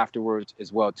that afterwards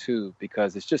as well, too,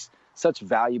 because it's just such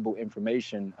valuable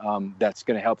information that's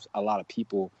going to help a lot of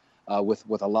people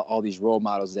with all these role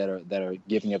models that are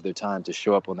giving up their time to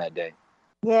show up on that day.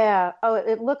 Yeah. Oh,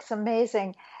 it looks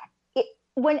amazing.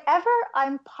 Whenever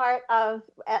I'm part of,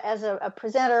 as a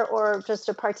presenter or just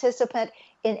a participant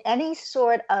in any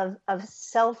sort of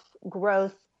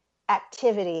self-growth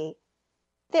activity,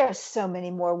 there are so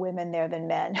many more women there than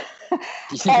men.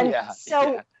 And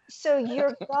so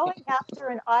you're going after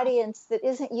an audience that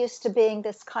isn't used to being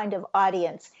this kind of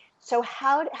audience. So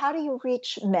how do you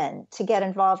reach men to get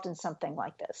involved in something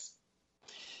like this?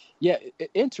 Yeah,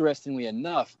 interestingly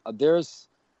enough, there's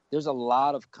a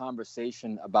lot of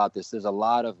conversation about this. There's a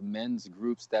lot of men's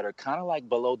groups that are kind of like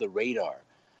below the radar.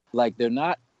 Like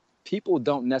people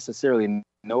don't necessarily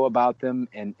know about them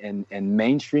and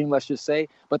mainstream, let's just say,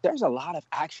 but there's a lot of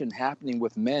action happening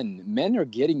with men. Men are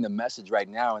getting the message right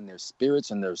now in their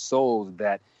spirits and their souls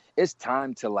that it's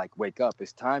time to like wake up.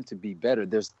 It's time to be better.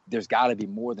 There's got to be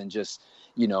more than just,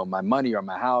 my money or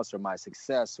my house or my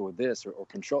success or this or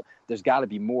control. There's got to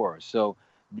be more. So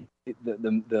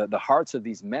the hearts of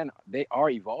these men, they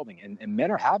are evolving, and men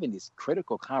are having these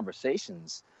critical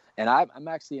conversations. And I'm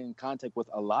actually in contact with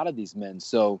a lot of these men.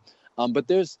 So, but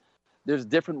there's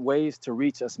different ways to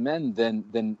reach us men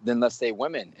than let's say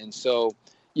women. And so,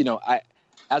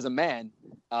 as a man,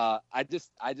 I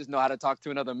just know how to talk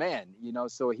to another man,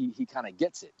 so he kind of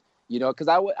gets it, because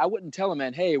I wouldn't tell a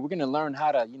man, hey, we're going to learn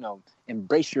how to,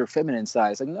 embrace your feminine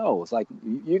side. It's like, no, it's like,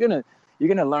 you're going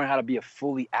to learn how to be a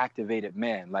fully activated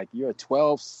man. Like, you're a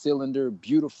 12-cylinder,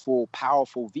 beautiful,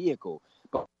 powerful vehicle,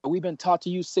 but we've been taught to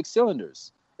use 6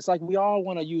 cylinders. It's like, we all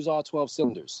want to use all 12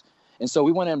 cylinders. And so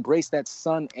we want to embrace that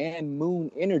sun and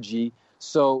moon energy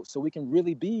so we can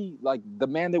really be like the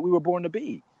man that we were born to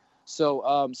be. So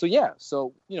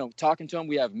talking to them,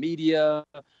 we have media,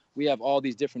 we have all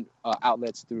these different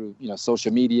outlets through,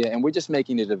 social media, and we're just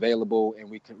making it available. And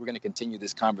we're going to continue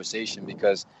this conversation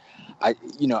because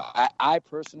I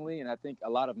personally, and I think a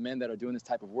lot of men that are doing this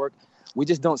type of work, we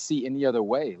just don't see any other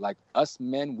way. Like, us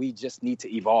men, we just need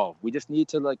to evolve. We just need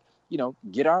to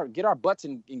get our butts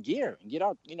in gear and get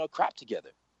our, crap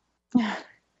together.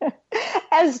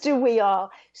 As do we all.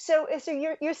 So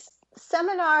your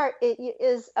seminar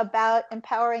is about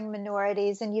empowering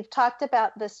minorities, and you've talked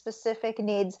about the specific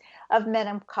needs of men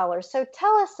of color. So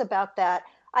tell us about that.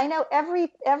 I know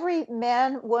every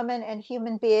man, woman, and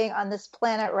human being on this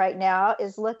planet right now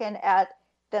is looking at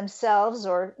themselves,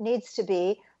 or needs to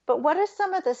be. But what are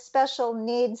some of the special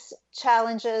needs,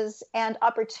 challenges, and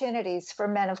opportunities for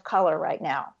men of color right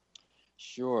now?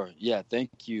 Sure. Yeah.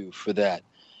 Thank you for that.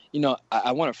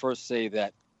 I want to first say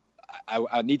that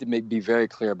I need to be very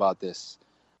clear about this.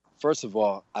 First of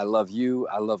all, I love you.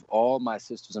 I love all my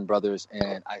sisters and brothers.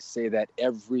 And I say that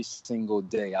every single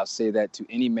day. I'll say that to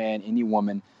any man, any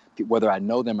woman, whether I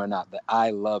know them or not, that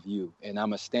I love you. And I'm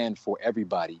going to stand for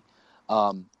everybody.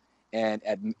 And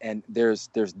there's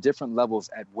different levels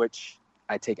at which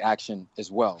I take action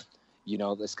as well.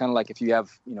 It's kind of like if you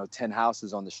have, 10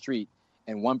 houses on the street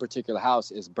and one particular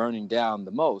house is burning down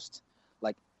the most,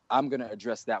 like, I'm going to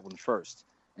address that one first.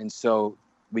 And so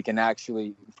we can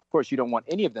actually, of course, you don't want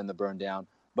any of them to burn down,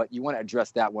 but you want to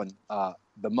address that one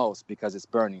the most because it's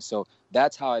burning. So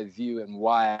that's how I view and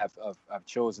why I've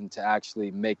chosen to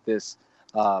actually make this,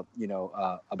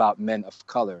 about men of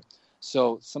color.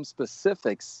 So some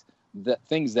specifics,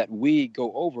 things that we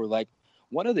go over, like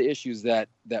one of the issues that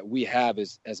we have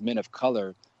as men of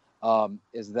color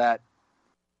is that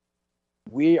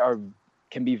we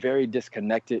can be very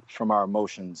disconnected from our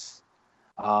emotions.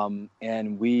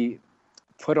 And we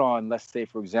put on, let's say,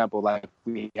 for example, like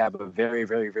we have a very,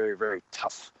 very, very, very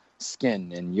tough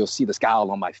skin, and you'll see the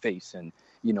scowl on my face. And,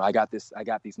 I got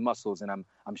these muscles, and I'm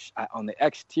on the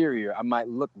exterior, I might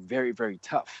look very, very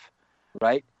tough.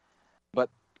 Right. But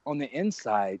on the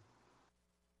inside,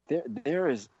 there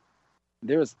is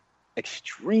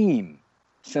extreme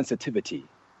sensitivity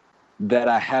that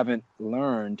I haven't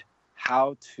learned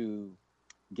how to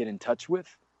get in touch with.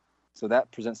 So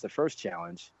that presents the first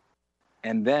challenge.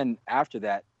 And then after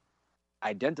that,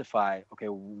 identify, okay,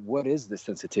 what is the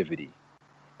sensitivity?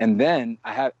 And then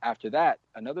after that,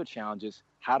 another challenge is,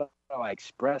 how do I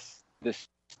express this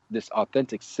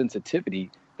authentic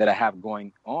sensitivity that I have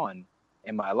going on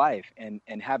in my life and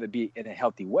have it be in a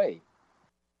healthy way,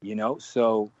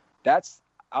 So that's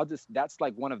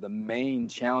like one of the main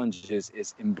challenges,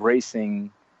 is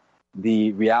embracing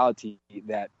the reality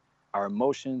that our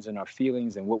emotions and our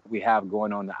feelings and what we have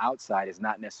going on the outside is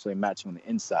not necessarily matching on the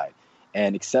inside,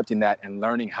 and accepting that and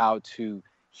learning how to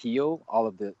heal all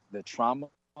of the trauma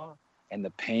and the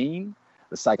pain,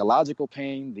 the psychological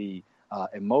pain, the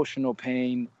emotional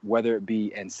pain, whether it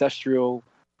be ancestral,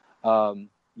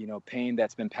 pain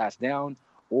that's been passed down,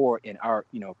 or in our,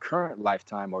 current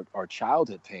lifetime or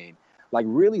childhood pain. Like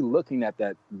really looking at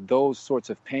those sorts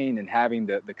of pain and having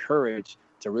the courage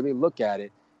to really look at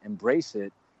it, embrace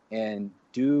it, and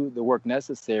do the work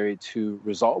necessary to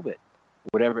resolve it,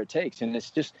 whatever it takes. And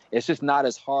it's just not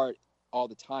as hard all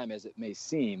the time as it may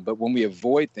seem. But when we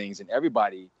avoid things, and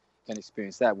everybody can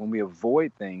experience that, when we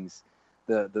avoid things,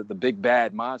 the big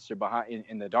bad monster behind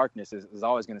in the darkness is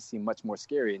always going to seem much more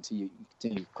scary until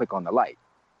you click on the light.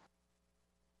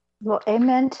 Well,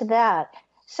 amen to that.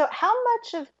 So how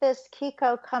much of this,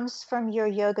 Kiko, comes from your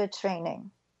yoga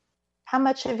training? How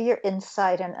much of your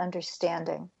insight and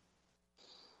understanding?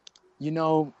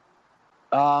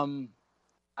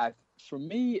 For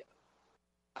me,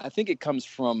 I think it comes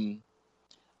from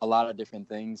a lot of different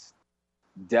things.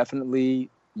 Definitely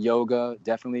yoga,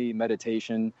 definitely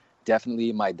meditation,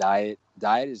 definitely my diet.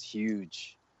 Diet is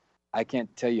huge. I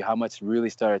can't tell you how much really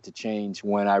started to change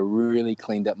when I really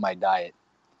cleaned up my diet.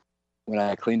 When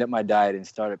I cleaned up my diet and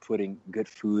started putting good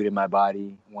food in my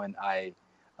body, when I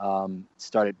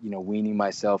started, weaning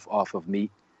myself off of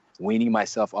meat, weaning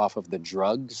myself off of the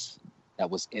drugs that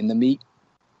was in the meat.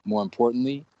 More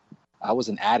importantly, I was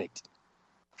an addict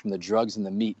from the drugs in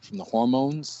the meat, from the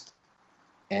hormones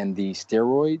and the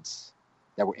steroids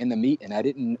that were in the meat, and I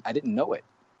didn't know it.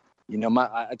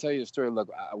 I tell you a story.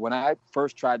 Look, when I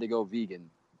first tried to go vegan,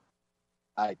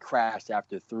 I crashed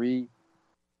after 3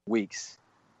 weeks.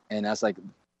 And I was like,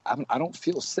 I don't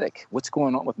feel sick. What's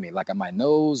going on with me? Like my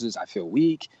nose I feel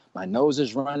weak. My nose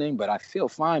is running, but I feel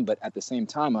fine. But at the same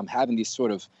time, I'm having these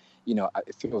sort of,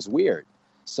 it feels weird.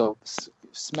 So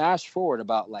smash forward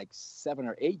about like 7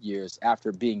 or 8 years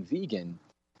after being vegan,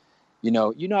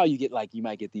 how you get you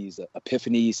might get these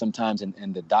epiphanies sometimes,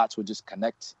 and the dots would just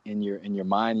connect in your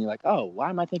mind. And you're like, oh, why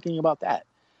am I thinking about that?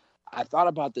 I thought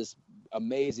about this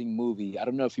amazing movie. I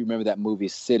don't know if you remember that movie,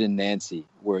 Sid and Nancy,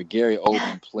 where Gary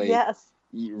Oldman played. Yes.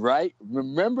 Right?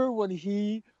 Remember when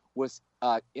he was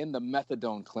in the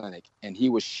methadone clinic and he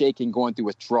was shaking, going through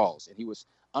withdrawals, and he was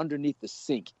underneath the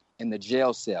sink in the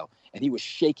jail cell, and he was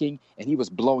shaking and he was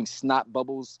blowing snot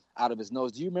bubbles out of his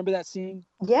nose. Do you remember that scene?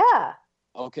 Yeah.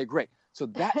 Okay, great. So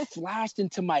that flashed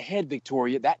into my head,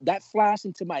 Victoria. That flashed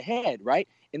into my head, right?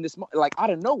 In this, like out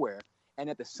of nowhere. And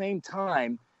at the same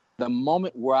time, the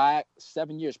moment where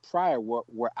 7 years prior,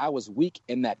 where I was weak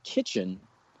in that kitchen,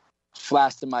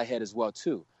 flashed in my head as well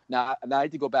too. Now I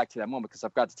need to go back to that moment because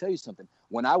I've got to tell you something.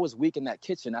 When I was weak in that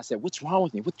kitchen, I said, "What's wrong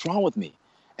with me? What's wrong with me?"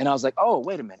 And I was like, "Oh,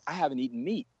 wait a minute. I haven't eaten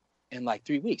meat in like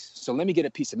 3 weeks. So let me get a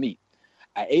piece of meat."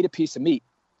 I ate a piece of meat,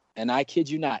 and I kid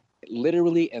you not,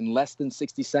 literally in less than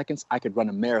 60 seconds, I could run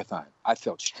a marathon. I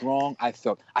felt strong. I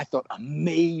felt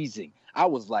amazing. I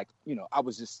was like, I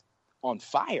was just on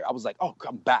fire. I was like, "Oh,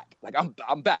 I'm back. Like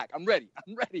I'm back. I'm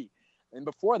ready. And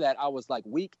before that, I was like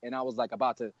weak, and I was like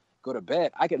about to go to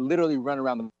bed. I could literally run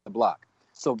around the block.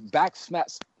 So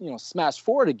smash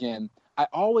forward again. I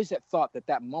always had thought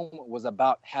that moment was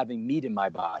about having meat in my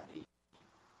body.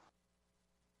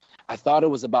 I thought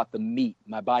it was about the meat.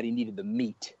 My body needed the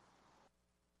meat.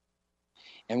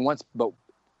 And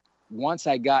once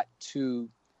I got to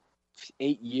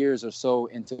 8 years or so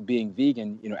into being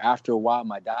vegan, after a while,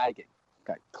 my diet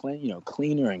got cleaner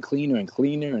and cleaner and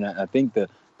cleaner. And I think the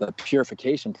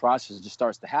purification process just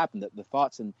starts to happen. The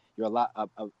thoughts and a lot of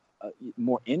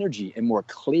more energy and more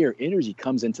clear energy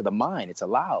comes into the mind. It's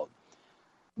allowed.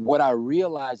 What I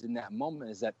realized in that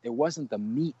moment is that it wasn't the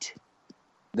meat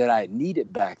that I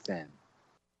needed back then.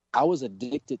 I was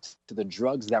addicted to the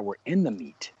drugs that were in the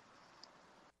meat.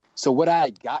 So what I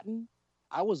had gotten,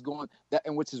 I was going that,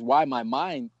 and which is why my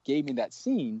mind gave me that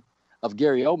scene of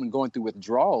Gary Oldman going through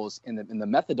withdrawals in the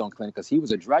methadone clinic because he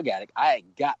was a drug addict. I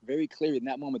got very clear in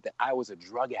that moment that I was a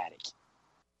drug addict.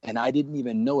 And I didn't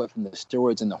even know it from the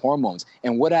steroids and the hormones.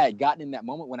 And what I had gotten in that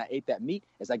moment when I ate that meat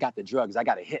is I got the drugs. I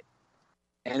got a hit.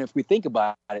 And if we think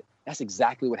about it, that's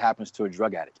exactly what happens to a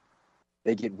drug addict.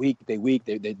 They get weak, they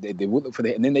look for the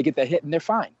hit, and then they get that hit and they're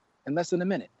fine in less than a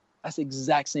minute. That's the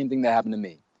exact same thing that happened to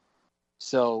me.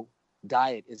 So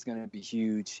diet is going to be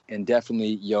huge, and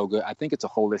definitely yoga. I think it's a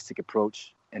holistic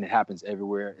approach, and it happens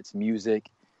everywhere. It's music,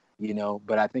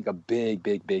 but I think a big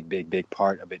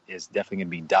part of it is definitely going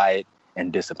to be diet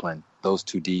and discipline, those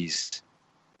 2 Ds.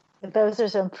 Those are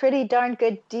some pretty darn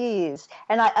good Ds.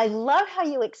 And I love how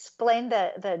you explain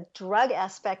the drug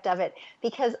aspect of it,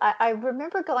 because I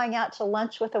remember going out to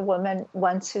lunch with a woman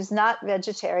once who's not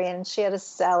vegetarian, and she had a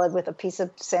salad with a piece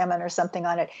of salmon or something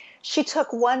on it. She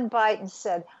took one bite and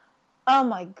said, "Oh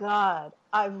my God,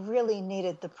 I really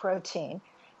needed the protein."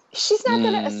 She's not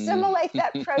going to assimilate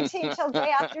that protein till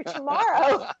day after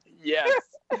tomorrow. Yes.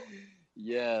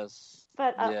 Yes.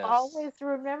 But Yes. always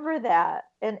remember that.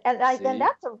 And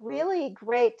that's a really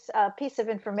great piece of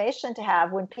information to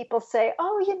have when people say,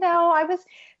 oh, I was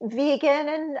vegan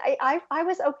and I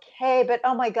was okay, but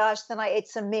oh my gosh, then I ate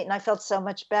some meat and I felt so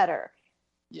much better.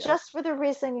 Yeah. Just for the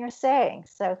reason you're saying.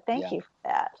 So thank you for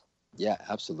that. Yeah,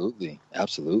 absolutely.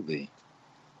 Absolutely.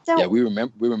 So, yeah, we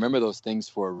remember those things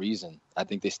for a reason. I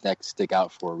think they stick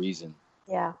out for a reason.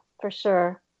 Yeah, for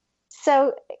sure.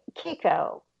 So,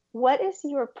 Kiko, what is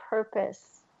your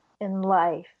purpose in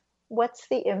life? What's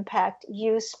the impact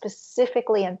you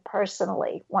specifically and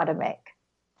personally want to make?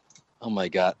 Oh my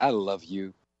God, I love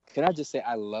you. Can I just say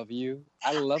I love you?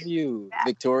 I love you,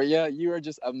 Victoria. You are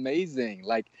just amazing.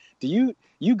 Like, do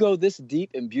you go this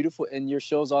deep and beautiful in your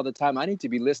shows all the time? I need to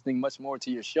be listening much more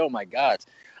to your show. My God.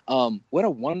 What a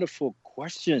wonderful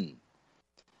question.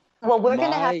 Well, we're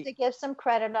going to have to give some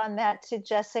credit on that to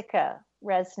Jessica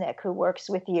Resnick, who works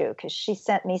with you, because she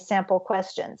sent me sample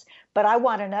questions. But I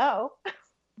want to know.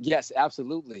 Yes,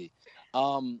 absolutely.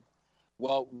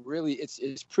 Well, really,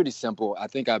 it's pretty simple. I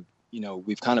think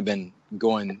we've kind of been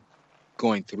going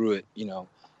through it.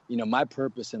 My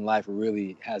purpose in life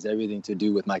really has everything to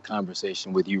do with my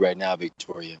conversation with you right now,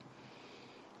 Victoria.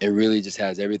 It really just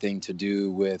has everything to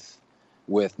do with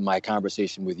my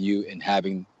conversation with you and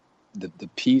having the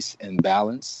peace and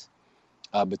balance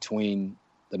between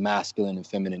the masculine and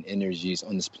feminine energies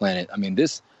on this planet. I mean,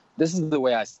 this is the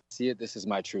way I see it. This is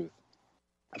my truth.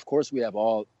 Of course, we have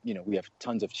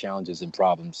tons of challenges and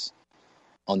problems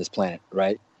on this planet,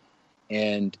 right?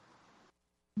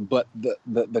 But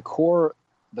the core,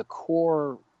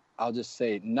 I'll just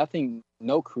say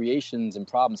no creations and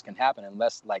problems can happen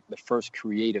unless like the first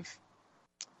creative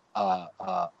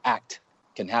act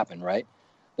can happen, right?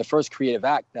 The first creative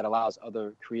act that allows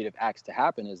other creative acts to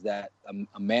happen is that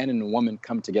a man and a woman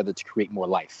come together to create more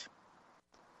life,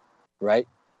 right?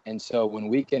 And so when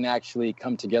we can actually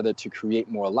come together to create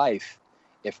more life,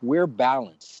 if we're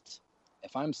balanced,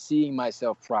 if I'm seeing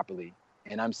myself properly,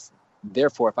 and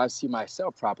therefore, if I see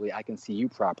myself properly, I can see you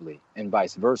properly, and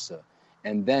vice versa.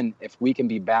 And then if we can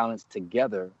be balanced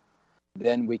together,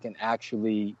 then we can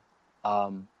actually,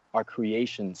 our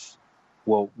creations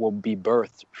will be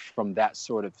birthed from that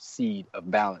sort of seed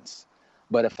of balance.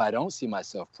 But if I don't see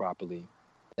myself properly,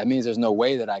 that means there's no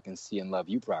way that I can see and love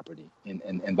you properly,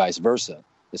 and vice versa.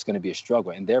 It's going to be a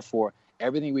struggle. And therefore,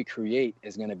 everything we create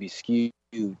is going to be skewed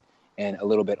and a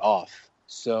little bit off.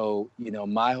 So,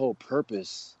 my whole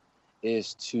purpose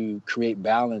is to create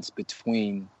balance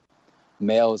between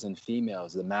males and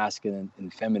females, the masculine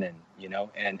and feminine,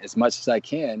 and as much as I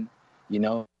can,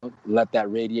 let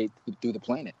that radiate through the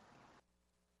planet.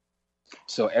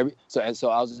 So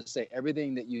I'll just say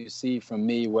everything that you see from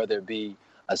me, whether it be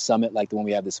a summit like the one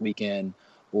we have this weekend,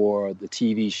 or the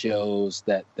TV shows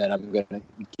that I'm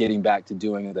getting back to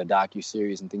doing, the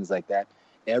docuseries and things like that,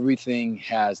 everything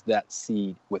has that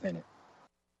seed within it.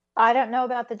 I don't know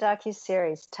about the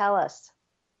docuseries. Tell us.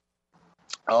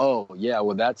 Oh, yeah.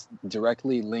 Well, that's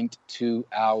directly linked to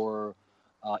our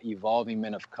Evolving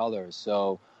Men of Color.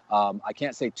 So I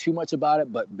can't say too much about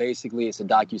it, but basically it's a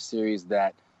docuseries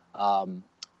that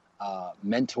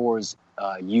mentors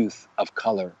youth of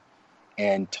color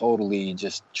and totally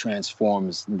just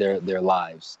transforms their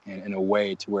lives in a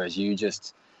way to whereas you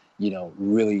just,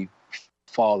 really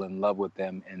fall in love with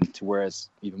them, and to whereas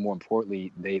even more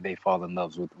importantly, they fall in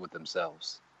love with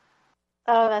themselves.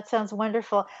 Oh, that sounds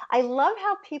wonderful. I love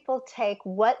how people take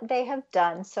what they have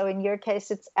done. So in your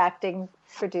case, it's acting,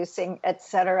 producing,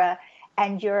 etc.,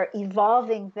 and you're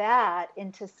evolving that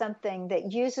into something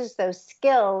that uses those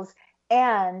skills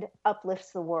and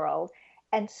uplifts the world.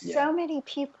 And so many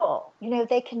people,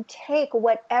 they can take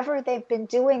whatever they've been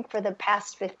doing for the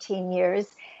past 15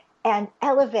 years and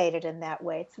elevate it in that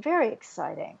way. It's very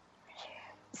exciting.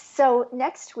 So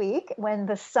next week, when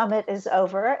the summit is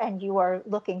over and you are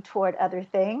looking toward other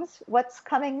things, what's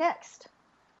coming next?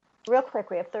 Real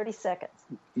quick, we have 30 seconds.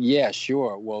 Yeah,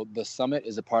 sure. Well, the summit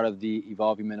is a part of the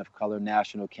Evolving Men of Color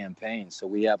National Campaign. So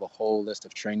we have a whole list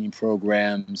of training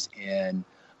programs and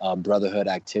brotherhood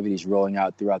activities rolling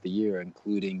out throughout the year,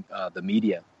 including the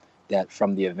media that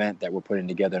from the event that we're putting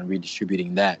together and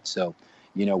redistributing that. So,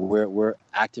 we're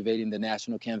activating the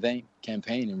national campaign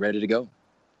and ready to go.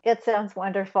 It sounds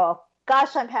wonderful.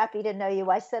 Gosh, I'm happy to know you.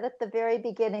 I said at the very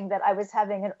beginning that I was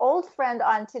having an old friend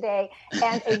on today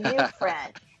and a new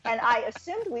friend. And I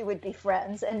assumed we would be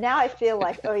friends. And now I feel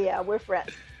like, oh, yeah, we're friends.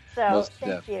 So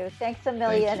thank you. Thanks a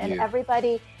million. And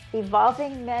everybody,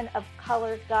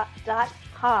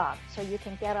 evolvingmenofcolor.com. So you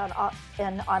can get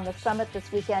on the summit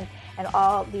this weekend and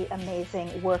all the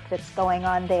amazing work that's going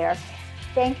on there.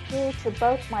 Thank you to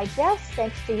both my guests.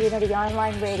 Thanks to Unity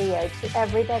Online Radio. To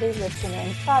everybody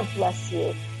listening, God bless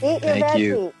you. Eat your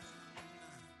veggies.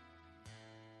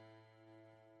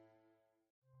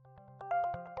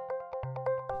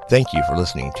 Thank you for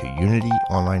listening to Unity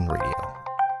Online Radio,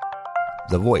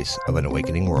 the voice of an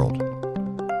awakening world.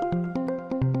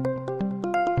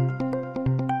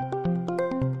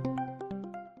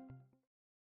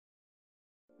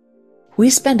 We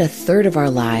spend a third of our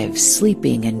lives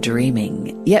sleeping and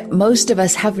dreaming, yet most of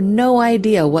us have no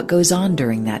idea what goes on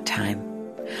during that time.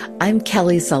 I'm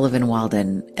Kelly Sullivan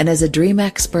Walden, and as a dream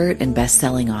expert and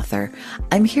best-selling author,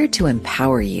 I'm here to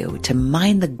empower you to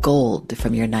mine the gold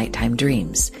from your nighttime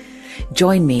dreams.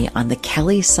 Join me on the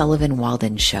Kelly Sullivan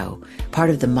Walden Show, part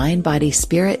of the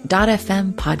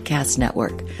MindBodySpirit.fm podcast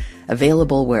network,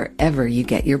 available wherever you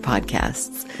get your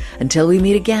podcasts. Until we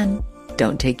meet again,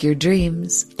 don't take your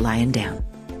dreams lying down.